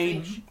gigging I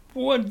fish.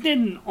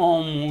 didn't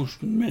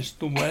almost miss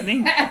the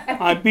wedding.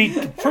 I beat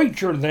the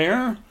preacher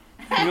there.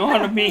 You ought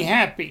to be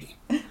happy.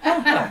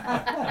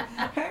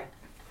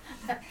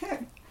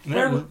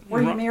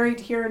 Were you married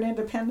here in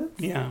Independence?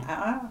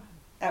 Yeah.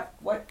 At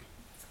what?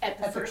 At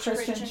the At the First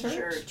Christian Christian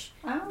church? Church.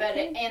 Oh, But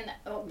okay.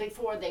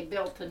 before they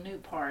built the new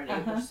part, it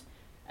Uh-huh. was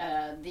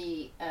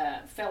the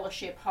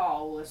fellowship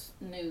hall was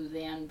new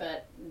then,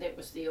 but it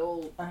was the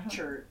old Uh-huh.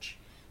 church.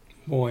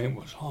 Boy, it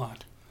was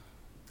hot.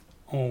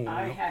 Oh,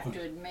 I it have was-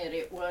 to admit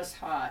it was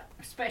hot,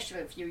 especially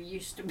if you're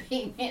used to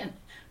being in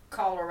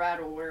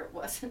Colorado where it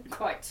wasn't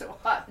quite so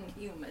hot and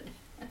humid.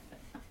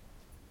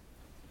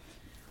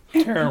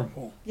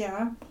 terrible.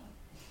 Yeah.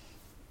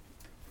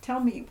 Tell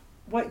me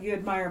what you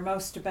admire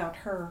most about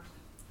her,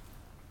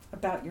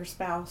 about your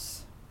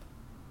spouse.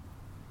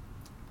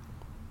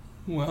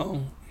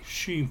 Well,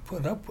 she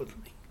put up with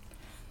me,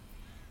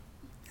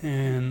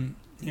 and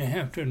you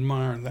have to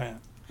admire that.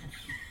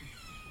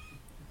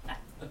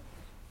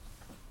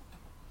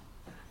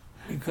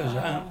 Because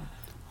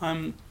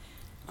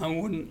I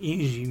wouldn't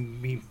easily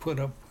be put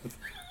up with.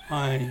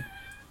 I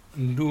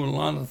do a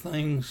lot of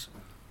things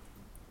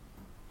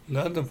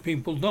that other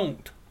people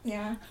don't.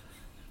 Yeah.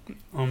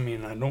 I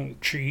mean, I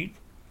don't cheat,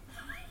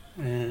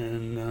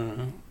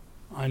 and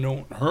I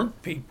don't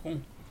hurt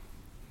people,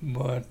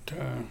 but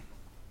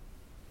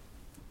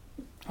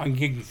I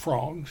gig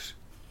frogs,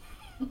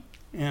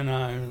 and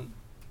I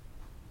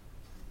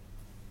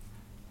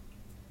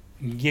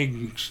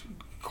gig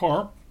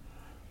carp,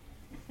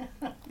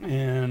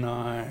 and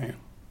I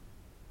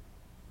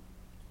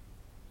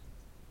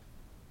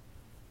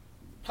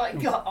Play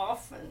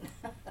golf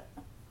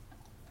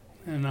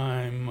and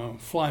I'm a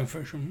fly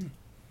fisherman,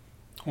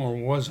 or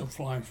was a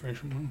fly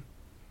fisherman.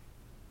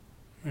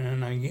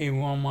 And I gave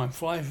all my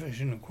fly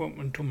fishing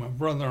equipment to my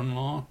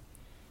brother-in-law,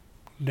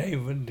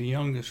 David, the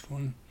youngest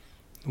one,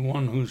 the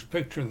one whose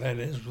picture that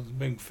is with the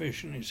big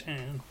fish in his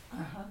hand.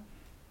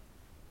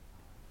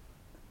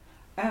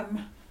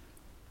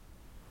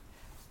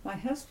 My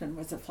husband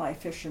was a fly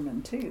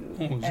fisherman too,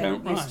 Oh, is and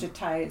that used to right?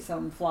 tie his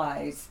own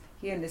flies.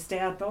 He and his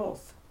dad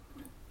both.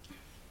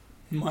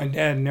 My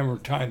dad never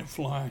tied a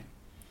fly.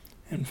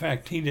 In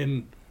fact, he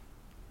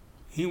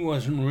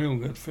wasn't a real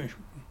good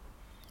fisherman.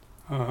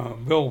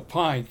 Bill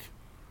Pike,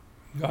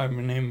 a guy by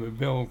the name of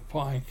Bill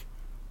Pike,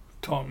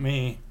 taught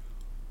me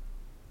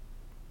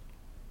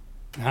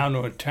how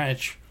to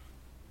attach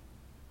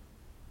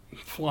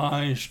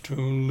flies to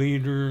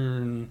leader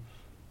and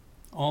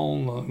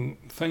all the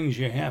things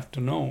you have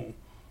to know.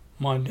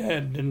 My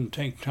dad didn't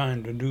take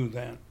time to do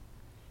that,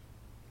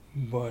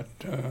 but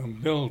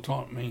Bill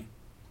taught me.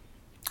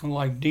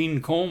 Like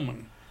Dean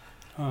Coleman,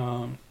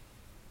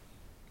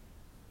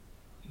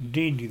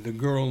 Dee Dee, the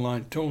girl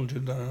I told you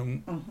that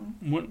I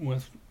went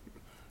with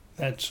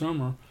that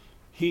summer,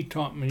 he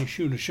taught me to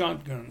shoot a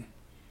shotgun.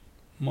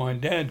 My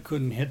dad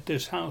couldn't hit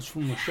this house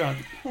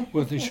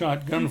with a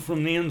shotgun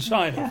from the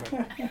inside of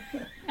it.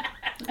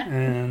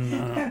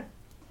 And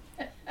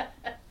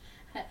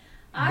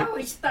I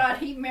always thought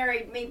he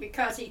married me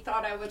because he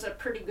thought I was a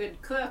pretty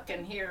good cook,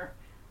 and here.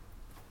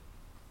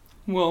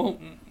 well,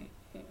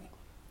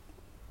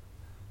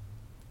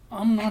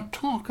 I'm not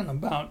talking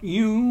about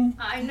you.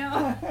 I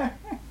know.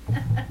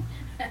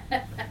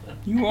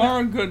 You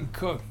are a good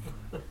cook,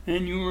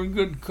 and you were a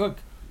good cook.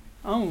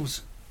 I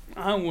was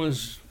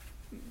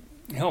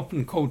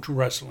helping coach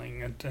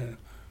wrestling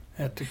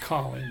at the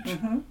college,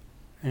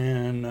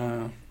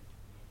 and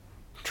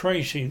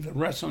Tracy, the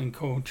wrestling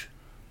coach,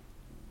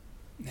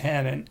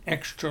 had an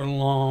extra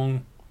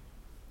long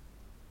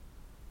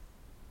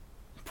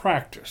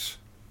practice,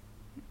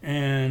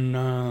 and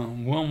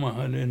Wilma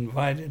had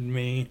invited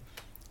me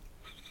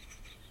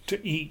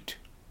to eat,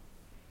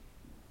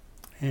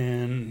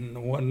 and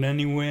there wasn't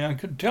any way I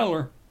could tell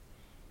her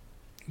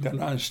that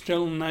I was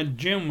still in that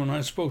gym when I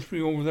was supposed to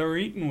be over there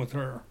eating with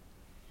her.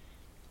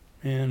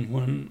 And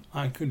when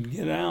I could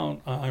get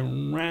out, I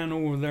ran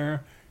over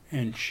there,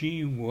 and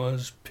she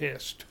was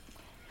pissed.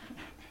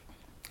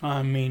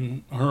 I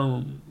mean,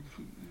 her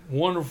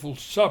wonderful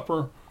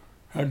supper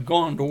had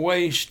gone to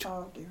waste.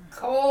 Oh, dear.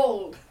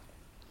 Cold.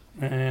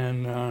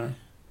 And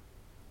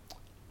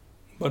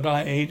but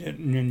I ate it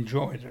and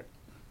enjoyed it.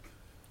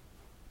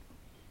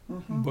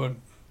 But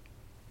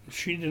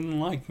she didn't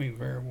like me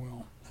very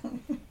well.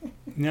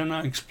 Then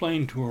I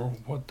explained to her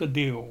what the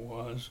deal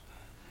was,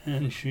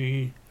 and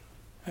she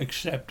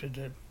accepted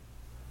it.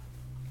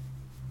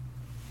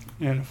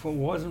 And if it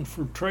wasn't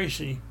for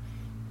Tracy,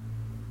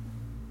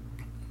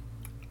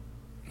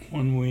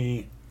 when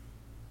we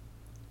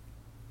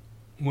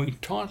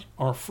taught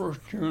our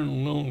first year in a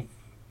little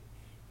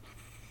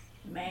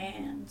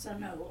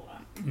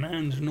Manzanola,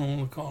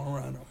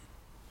 Colorado.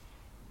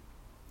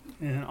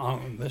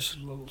 And this is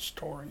a little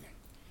story.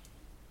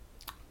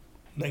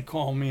 They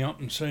call me up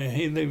and say,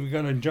 "Hey, they've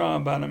got a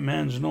job out at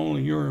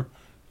Manzanola.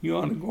 You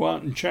ought to go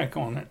out and check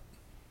on it."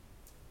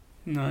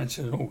 And I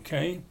said,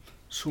 "Okay."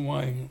 So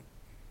I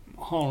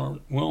hollered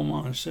at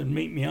Wilma. I said,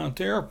 "Meet me out at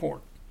the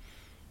airport."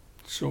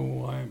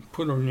 So I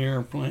put her in the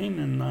airplane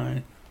and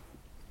I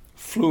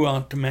flew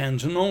out to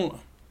Manzanola.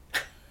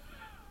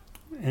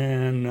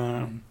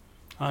 And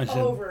I said,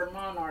 Over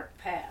Monarch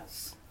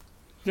Pass.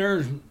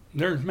 There's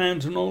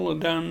Manzanola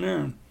down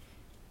there.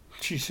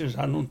 She says,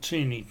 "I don't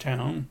see any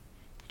town,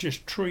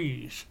 just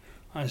trees."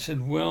 I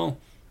said, "Well,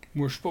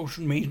 we're supposed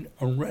to meet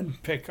a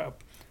red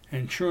pickup."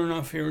 And sure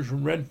enough, here's a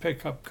red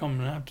pickup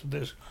coming out to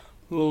this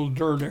little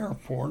dirt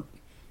airport.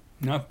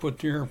 And I put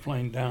the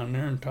airplane down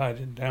there and tied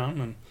it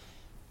down, and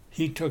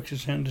he took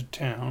us into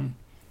town,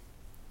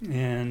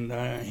 and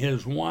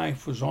his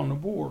wife was on the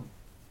board.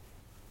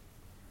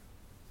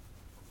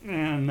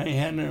 And they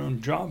had a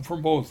job for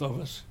both of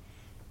us,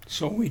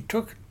 so we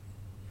took it.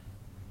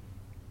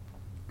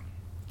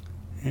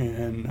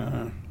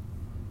 And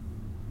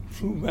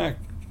flew back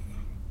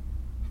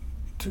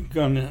to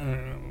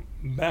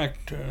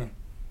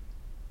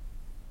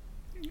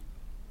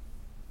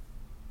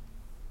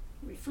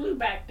We flew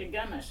back to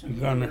Gunnison.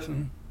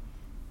 Gunnison,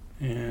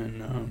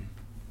 and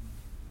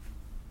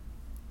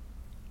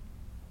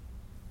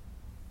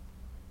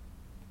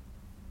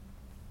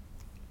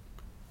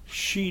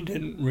she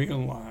didn't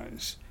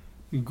realize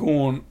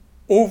going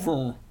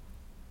over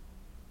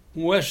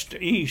west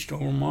to east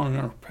over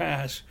Monarch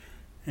Pass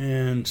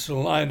and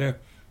Salida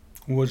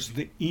was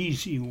the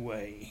easy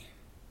way.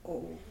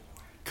 Oh.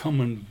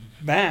 Coming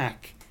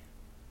back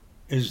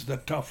is the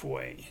tough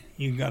way.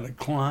 You got to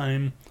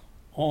climb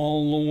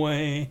all the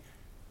way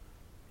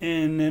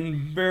and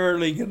then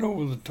barely get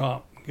over the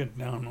top, get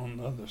down on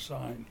the other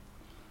side.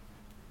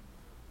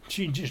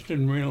 She just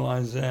didn't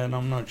realize that.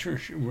 I'm not sure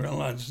she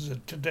realizes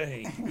it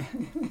today.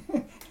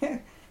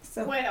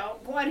 Well,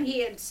 what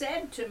he had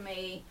said to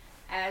me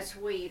as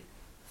we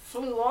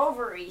flew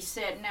over, he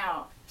said,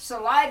 "Now,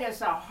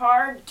 Salida's a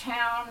hard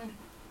town,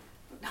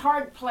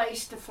 hard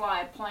place to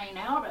fly a plane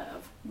out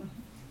of."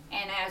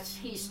 And as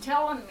he's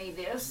telling me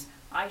this,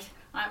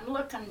 I'm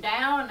looking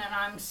down and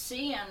I'm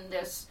seeing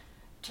this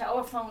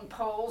telephone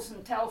poles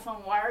and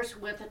telephone wires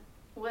with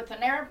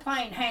an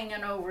airplane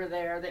hanging over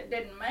there that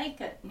didn't make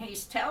it. And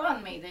he's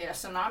telling me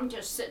this, and I'm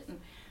just sitting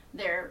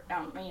there,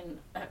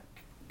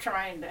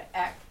 trying to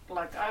act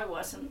like I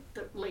wasn't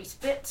the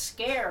least bit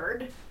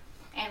scared.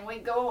 And we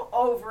go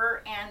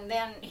over, and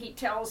then he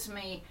tells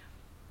me,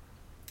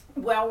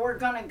 "Well, we're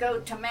going to go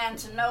to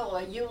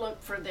Manzanola. You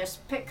look for this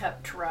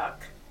pickup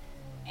truck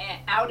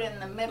out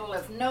in the middle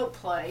of no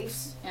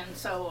place." And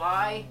so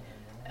I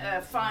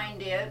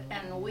find it,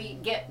 and we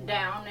get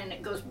down, and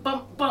it goes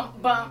bump,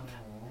 bump, bump.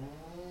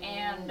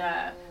 And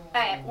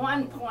at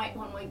one point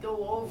when we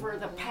go over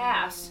the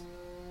pass,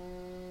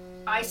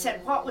 I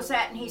said, "What was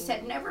that?" And he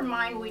said, "Never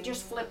mind, we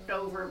just flipped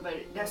over, but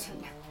it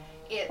doesn't,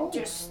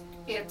 it's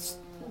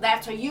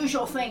that's a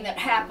usual thing that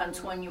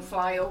happens when you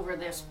fly over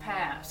this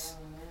pass.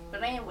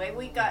 But anyway,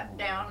 we got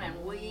down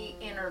and we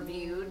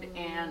interviewed,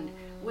 and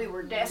we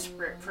were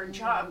desperate for a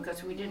job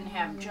because we didn't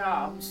have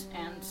jobs.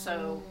 And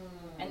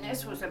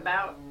this was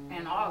about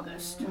in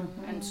August,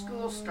 and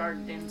school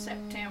started in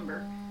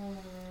September.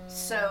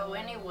 So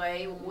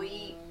anyway,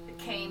 we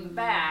came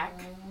back,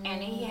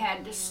 and he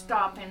had to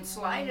stop in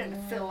Salida to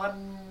fill up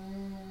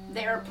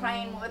the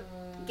airplane with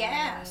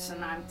gas.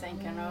 And I'm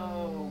thinking,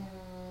 oh,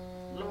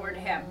 Lord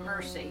have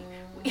mercy.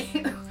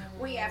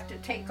 We have to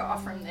take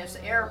off from this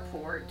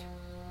airport.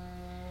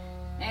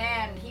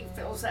 And he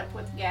fills up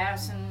with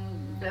gas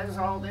and does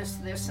all this,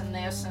 and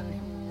this,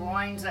 and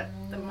winds up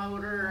the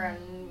motor.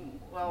 And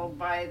well,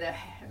 by the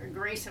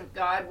grace of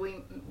God,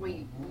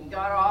 we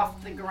got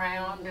off the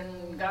ground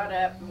and got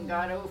up and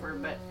got over.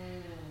 But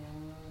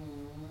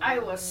I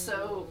was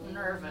so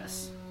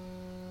nervous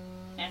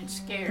and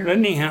scared. But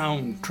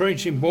anyhow,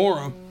 Tracy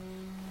Bora,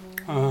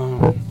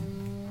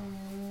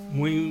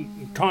 we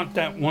taught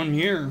that 1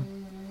 year,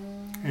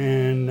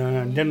 and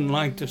didn't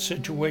like the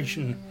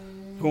situation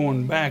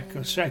going back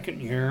a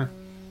second year,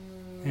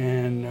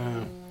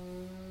 and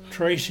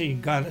Tracy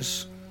got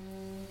us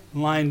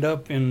lined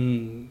up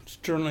in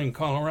Sterling,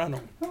 Colorado.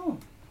 Oh.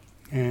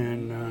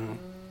 And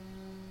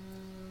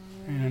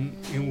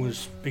it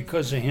was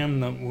because of him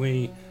that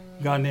we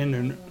got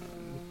into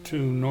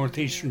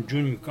Northeastern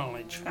Junior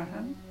College.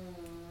 Uh-huh.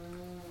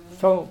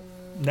 So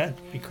that's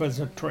because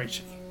of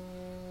Tracy.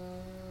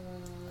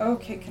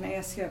 Okay, can I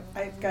ask you,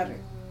 I've got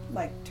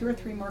like 2 or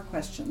 3 more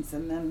questions,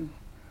 and then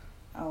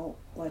I'll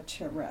let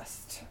you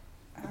rest.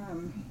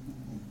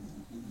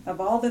 Of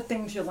all the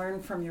things you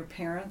learned from your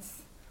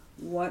parents,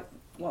 what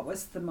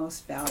was the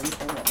most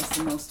valuable? What was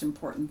the most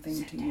important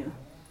thing to you?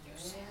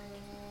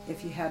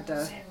 If you had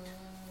to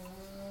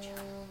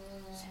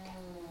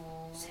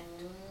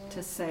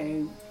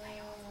say,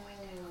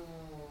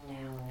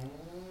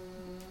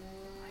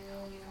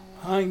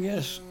 I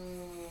guess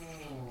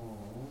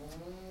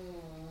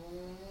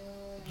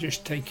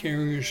just take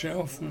care of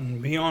yourself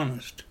and be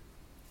honest.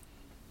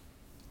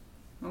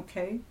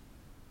 okay,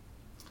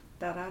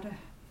 that ought to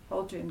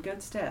hold you in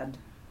good stead.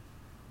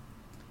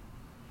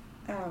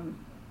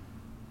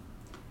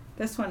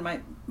 This one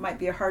might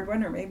be a hard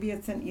one, or maybe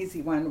it's an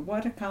easy one.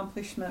 What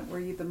accomplishment were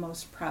you the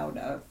most proud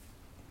of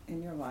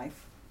in your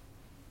life?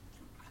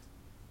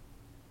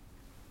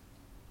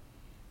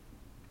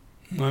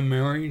 My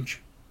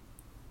marriage.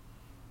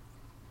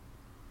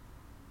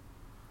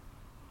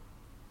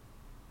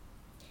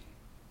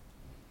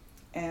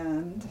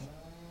 And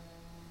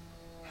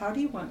how do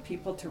you want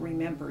people to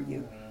remember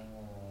you?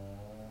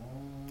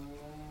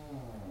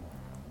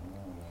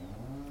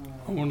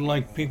 I would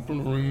like people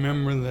to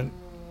remember that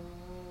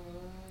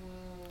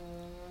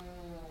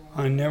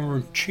I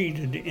never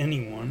cheated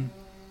anyone,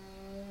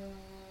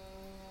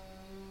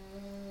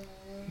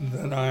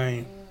 that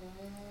I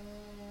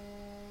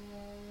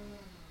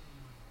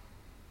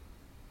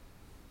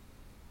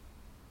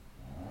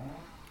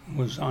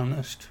was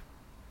honest,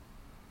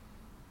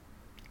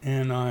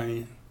 and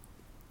I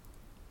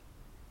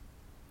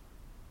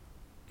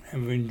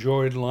have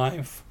enjoyed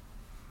life,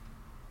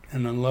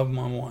 and I love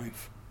my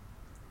wife.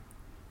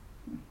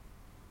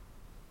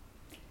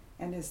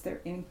 And is there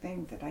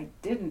anything that I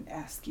didn't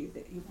ask you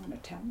that you want to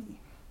tell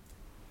me?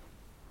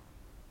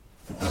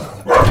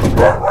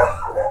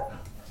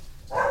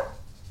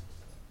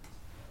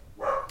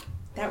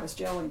 That was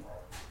Joey.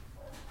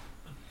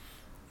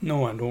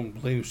 No, I don't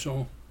believe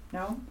so.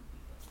 No?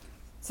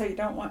 So you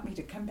don't want me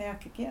to come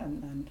back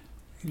again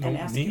You and don't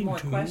ask need you more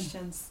to.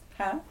 questions?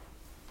 Huh?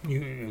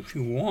 If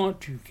you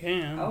want, you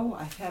can. Oh,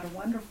 I've had a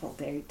wonderful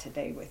day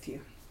today with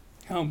you.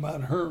 How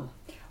about her?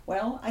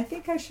 Well, I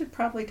think I should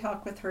probably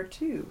talk with her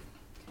too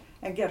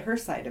and get her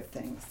side of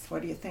things.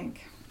 What do you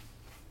think?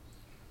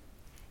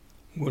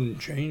 Wouldn't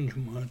change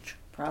much.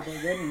 Probably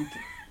wouldn't.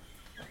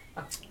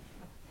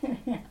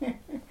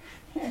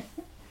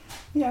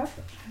 Yeah.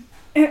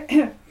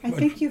 I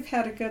think you've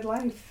had a good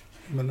life.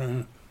 But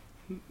I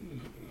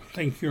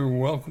think you're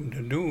welcome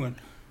to do it.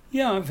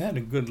 Yeah, I've had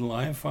a good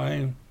life.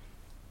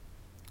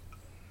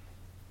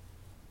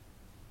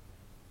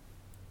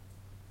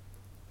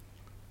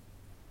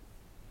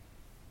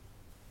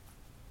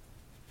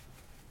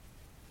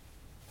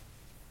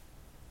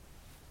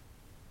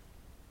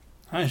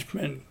 I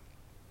spent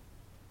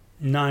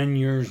 9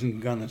 years in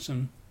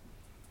Gunnison,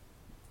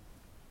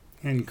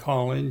 in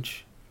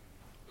college,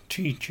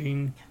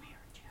 teaching,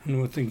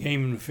 and with the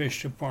Game and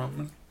Fish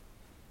Department.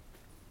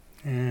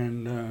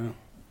 And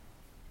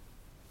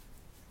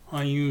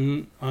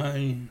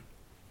I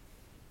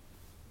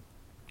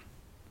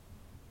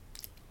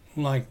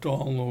liked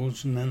all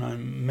those, and then I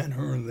met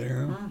her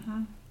there,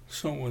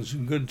 so it was a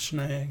good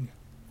snag.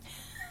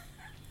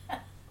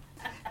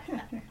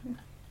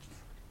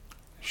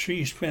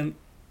 She spent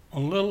a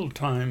little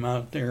time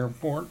out at the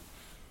airport.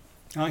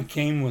 I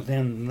came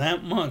within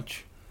that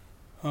much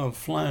of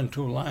flying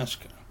to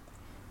Alaska.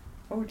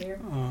 Oh dear.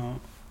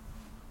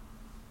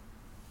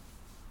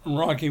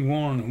 Rocky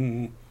Warren,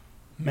 who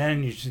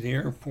managed the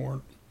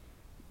airport,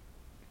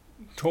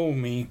 told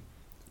me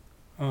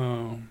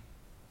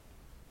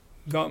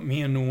got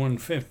me into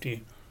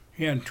 150.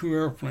 He had two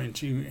airplanes.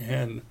 He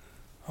had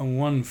a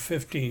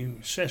 150,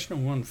 Cessna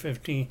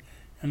 150,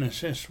 and a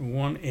Cessna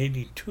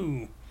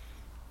 182.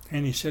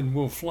 And he said,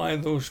 we'll fly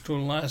those to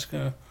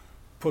Alaska,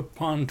 put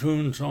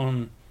pontoons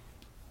on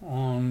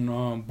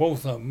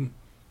both of them,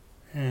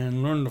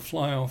 and learn to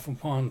fly off of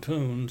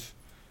pontoons,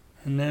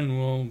 and then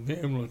we'll be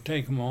able to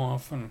take them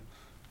off, and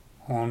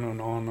on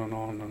and on and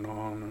on and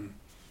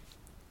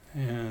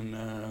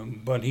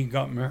on. But he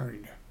got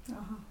married.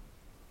 Uh-huh.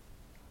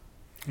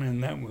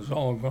 And that was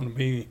all going to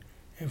be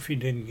if he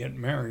didn't get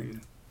married.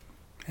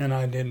 And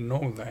I didn't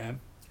know that,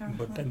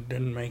 but that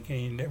didn't make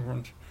any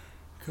difference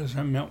because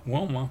I met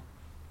Wilma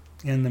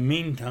in the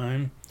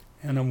meantime,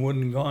 and I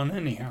wouldn't have gone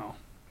anyhow.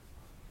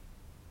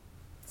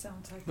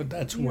 Sounds like. But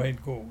that's the way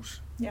it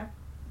goes. Yeah.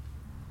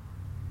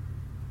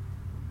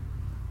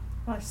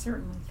 Well, I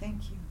certainly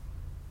thank you.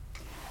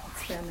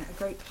 It's been a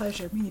great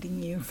pleasure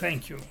meeting you.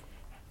 Thank you.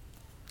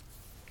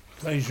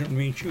 Pleasure to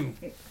meet you.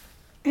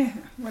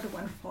 What a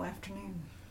wonderful afternoon.